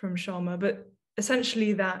from Sharma. But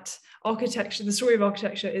essentially that architecture, the story of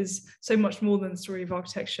architecture, is so much more than the story of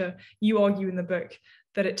architecture. You argue in the book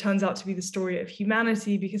that it turns out to be the story of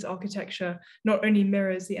humanity, because architecture not only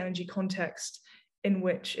mirrors the energy context in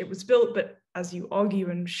which it was built, but as you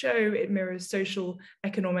argue and show, it mirrors social,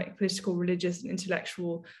 economic, political, religious, and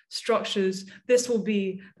intellectual structures. This will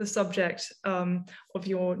be the subject of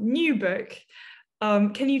your new book.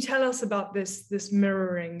 Can you tell us about this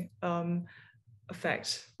mirroring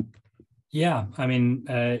effect? Yeah, I mean,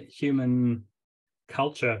 human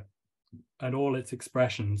culture and all its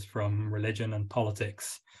expressions, from religion and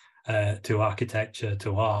politics to architecture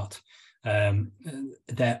to art,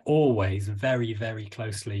 they're always very, very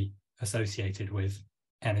closely associated with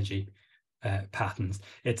energy patterns.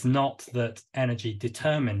 It's not that energy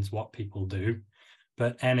determines what people do,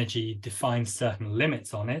 but energy defines certain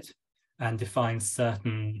limits on it and defines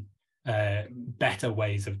certain better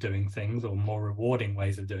ways of doing things, or more rewarding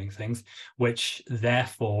ways of doing things, which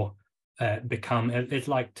therefore it's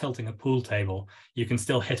like tilting a pool table. You can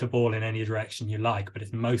still hit a ball in any direction you like, but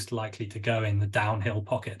it's most likely to go in the downhill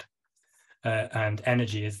pocket. And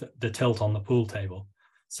energy is the tilt on the pool table.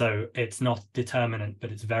 So it's not determinant,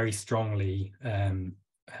 but it's very strongly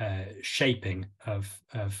shaping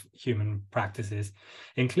of human practices,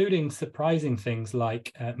 including surprising things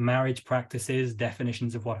like marriage practices,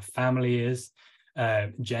 definitions of what a family is,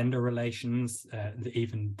 gender relations,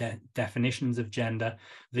 even definitions of gender.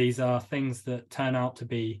 These are things that turn out to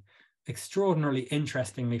be extraordinarily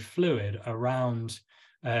interestingly fluid around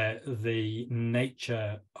the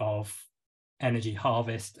nature of energy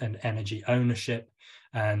harvest and energy ownership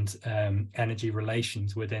and energy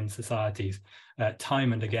relations within societies,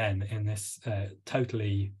 time and again, in this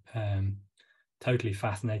totally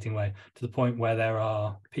fascinating way, to the point where there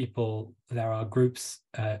are groups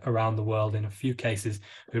around the world, in a few cases,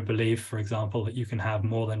 who believe, for example, that you can have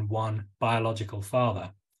more than one biological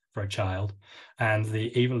father for a child, and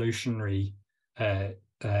the evolutionary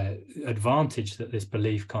advantage that this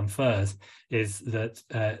belief confers is that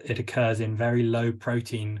it occurs in very low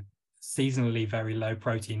protein, seasonally very low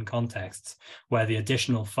protein contexts, where the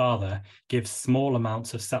additional father gives small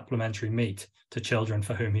amounts of supplementary meat to children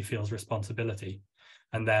for whom he feels responsibility.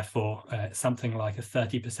 And therefore, something like a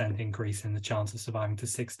 30% increase in the chance of surviving to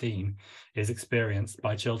 16 is experienced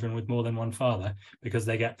by children with more than one father, because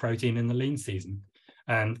they get protein in the lean season.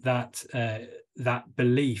 And that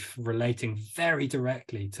belief relating very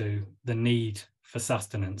directly to the need for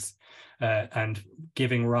sustenance and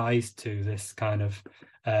giving rise to this kind of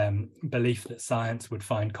belief that science would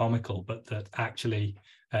find comical, but that actually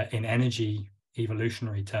in energy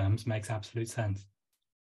evolutionary terms makes absolute sense.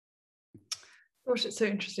 Gosh, it's so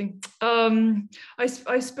interesting.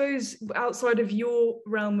 I suppose outside of your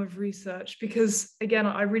realm of research, because again,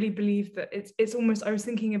 I really believe that it's almost, I was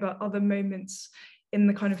thinking about other moments in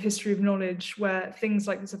the kind of history of knowledge where things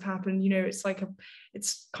like this have happened. You know,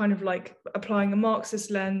 it's kind of like applying a Marxist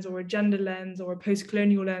lens or a gender lens or a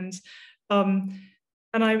post-colonial lens. And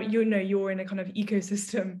you're in a kind of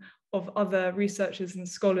ecosystem of other researchers and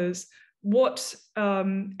scholars. What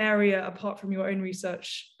area, apart from your own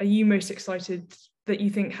research, are you most excited that you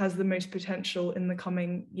think has the most potential in the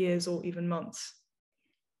coming years or even months?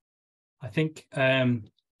 I think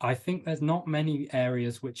there's not many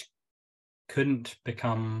areas which couldn't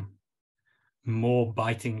become more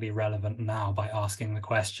bitingly relevant now by asking the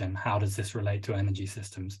question, how does this relate to energy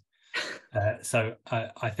systems? So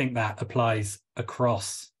I think that applies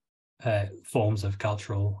across forms of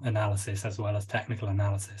cultural analysis as well as technical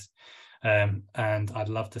analysis. And I'd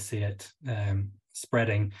love to see it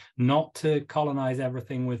spreading, not to colonize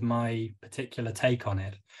everything with my particular take on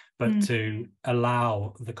it, but to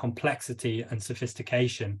allow the complexity and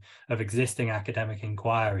sophistication of existing academic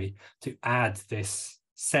inquiry to add this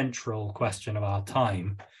central question of our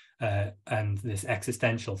time and this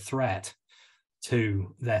existential threat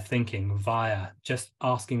to their thinking via just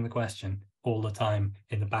asking the question all the time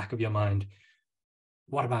in the back of your mind,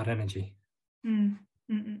 what about energy?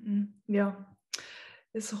 Yeah,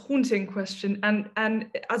 it's a haunting question, and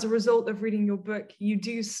as a result of reading your book, you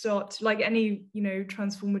do start, like any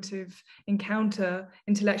transformative encounter,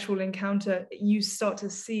 intellectual encounter, you start to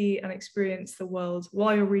see and experience the world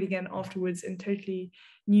while you're reading it afterwards in totally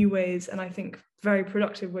new ways, and I think very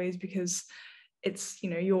productive ways, because it's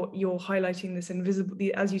you're highlighting this invisible,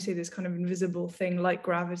 as you say, this kind of invisible thing like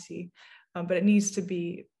gravity, but it needs to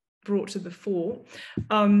be brought to the fore.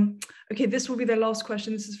 Okay, this will be the last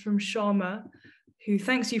question. This is from Sharma, who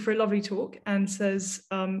thanks you for a lovely talk and says,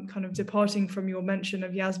 kind of departing from your mention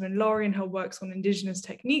of Yasmin Lowry and her works on indigenous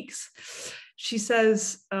techniques, she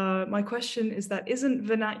says, my question is that isn't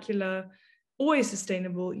vernacular always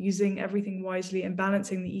sustainable, using everything wisely and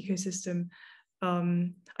balancing the ecosystem?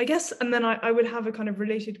 I guess, and then I would have a kind of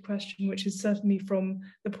related question, which is certainly from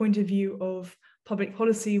the point of view of public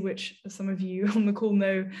policy, which, as some of you on the call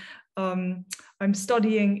know, I'm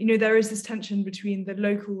studying. There is this tension between the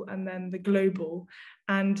local and then the global,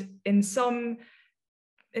 and in some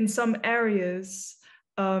areas,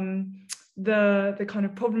 the kind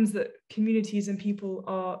of problems that communities and people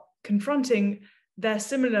are confronting, they're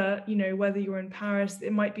similar. Whether you're in Paris,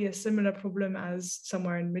 it might be a similar problem as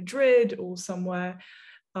somewhere in Madrid or somewhere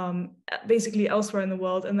basically elsewhere in the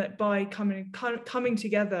world, and that by coming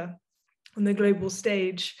together on the global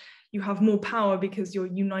stage, you have more power because you're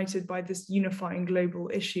united by this unifying global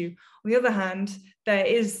issue. On the other hand, there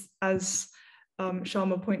is, as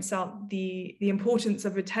Sharma points out, the importance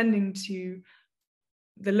of attending to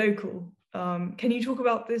the local. Can you talk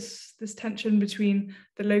about this tension between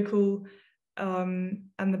the local and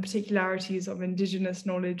the particularities of indigenous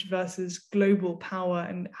knowledge versus global power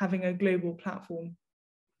and having a global platform?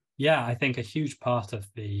 Yeah, I think a huge part of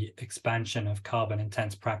the expansion of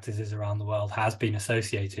carbon-intense practices around the world has been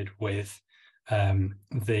associated with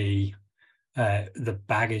the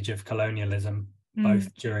baggage of colonialism,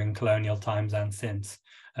 both during colonial times and since.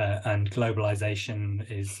 And globalization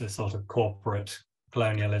is a sort of corporate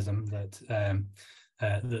colonialism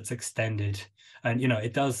that's extended. And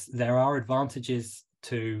it does. There are advantages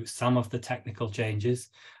to some of the technical changes,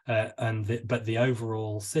 but the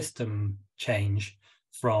overall system change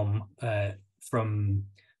from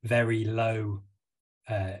very low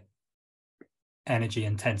energy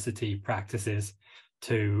intensity practices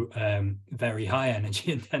to very high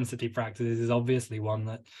energy intensity practices is obviously one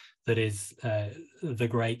that is the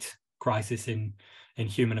great crisis in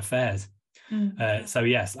human affairs. So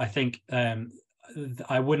yes, I think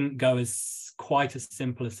I wouldn't go quite as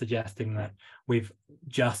simple as suggesting that we've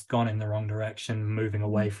just gone in the wrong direction, moving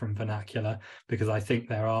away from vernacular, because I think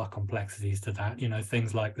there are complexities to that.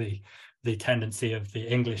 Things like the tendency of the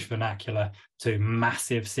English vernacular to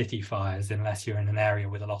massive city fires unless you're in an area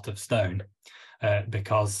with a lot of stone,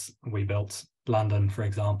 because we built London, for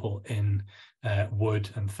example, in wood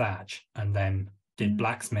and thatch, and then did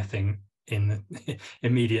blacksmithing in the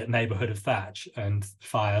immediate neighborhood of thatch, and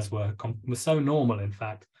fires were so normal, in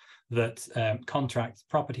fact, that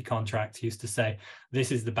property contracts used to say this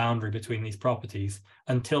is the boundary between these properties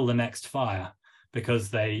until the next fire, because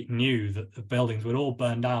they knew that the buildings would all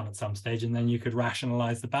burn down at some stage, and then you could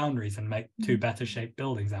rationalize the boundaries and make two better shaped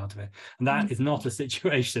buildings out of it. And that is not a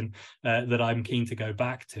situation that I'm keen to go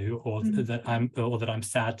back to, or that I'm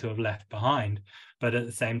sad to have left behind. But at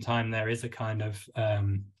the same time, there is a kind of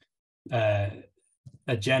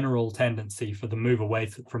a general tendency for the move away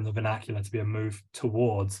from the vernacular to be a move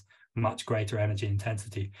towards much greater energy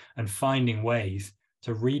intensity, and finding ways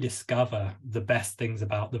to rediscover the best things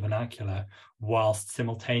about the vernacular whilst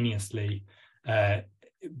simultaneously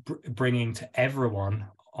bringing to everyone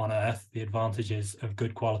on Earth the advantages of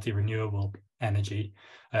good quality renewable energy,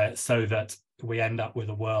 so that we end up with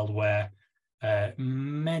a world where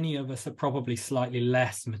many of us are probably slightly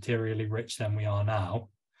less materially rich than we are now,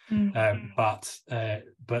 But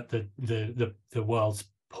the world's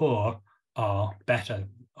poor are better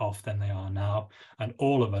off than they are now, and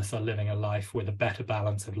all of us are living a life with a better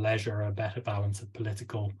balance of leisure, a better balance of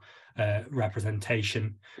political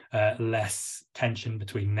representation, less tension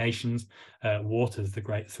between nations. Water's the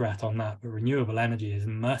great threat on that, but renewable energy is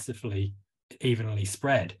mercifully evenly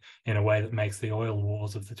spread in a way that makes the oil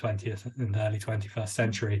wars of the 20th and early 21st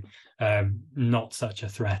century not such a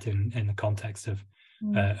threat in the context of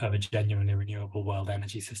a genuinely renewable world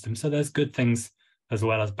energy system. So there's good things as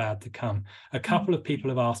well as bad to come. A couple of people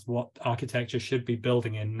have asked what architecture should be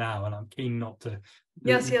building in now, and I'm keen not to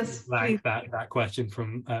flag that question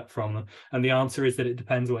from them. And the answer is that it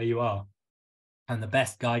depends where you are. And the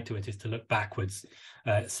best guide to it is to look backwards.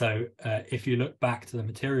 So if you look back to the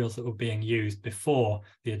materials that were being used before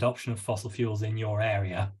the adoption of fossil fuels in your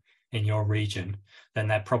area, in your region, then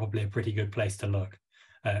they're probably a pretty good place to look,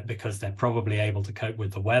 because they're probably able to cope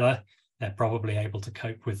with the weather. They're probably able to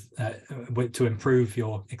cope with to improve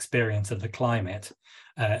your experience of the climate,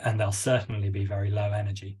 and they'll certainly be very low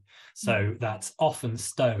energy. So that's often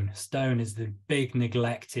stone. Stone is the big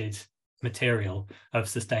neglected material of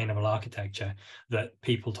sustainable architecture. That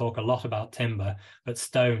people talk a lot about timber, but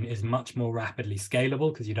stone is much more rapidly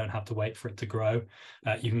scalable because you don't have to wait for it to grow.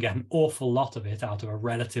 You can get an awful lot of it out of a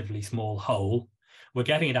relatively small hole. We're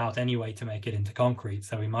getting it out anyway to make it into concrete,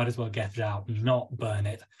 so we might as well get it out, not burn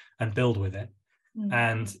it, and build with it.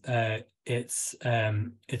 And it's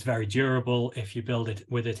very durable. If you build it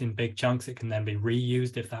with it in big chunks, it can then be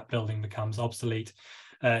reused if that building becomes obsolete.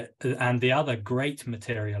 And the other great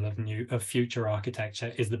material of future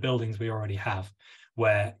architecture is the buildings we already have,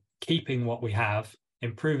 where keeping what we have,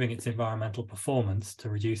 improving its environmental performance to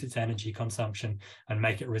reduce its energy consumption and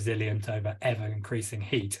make it resilient over ever increasing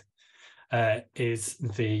heat, is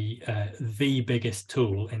the biggest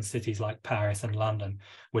tool in cities like Paris and London,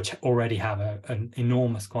 which already have an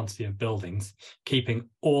enormous quantity of buildings. Keeping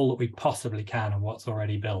all that we possibly can of what's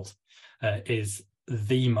already built is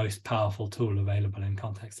the most powerful tool available in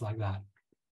contexts like that.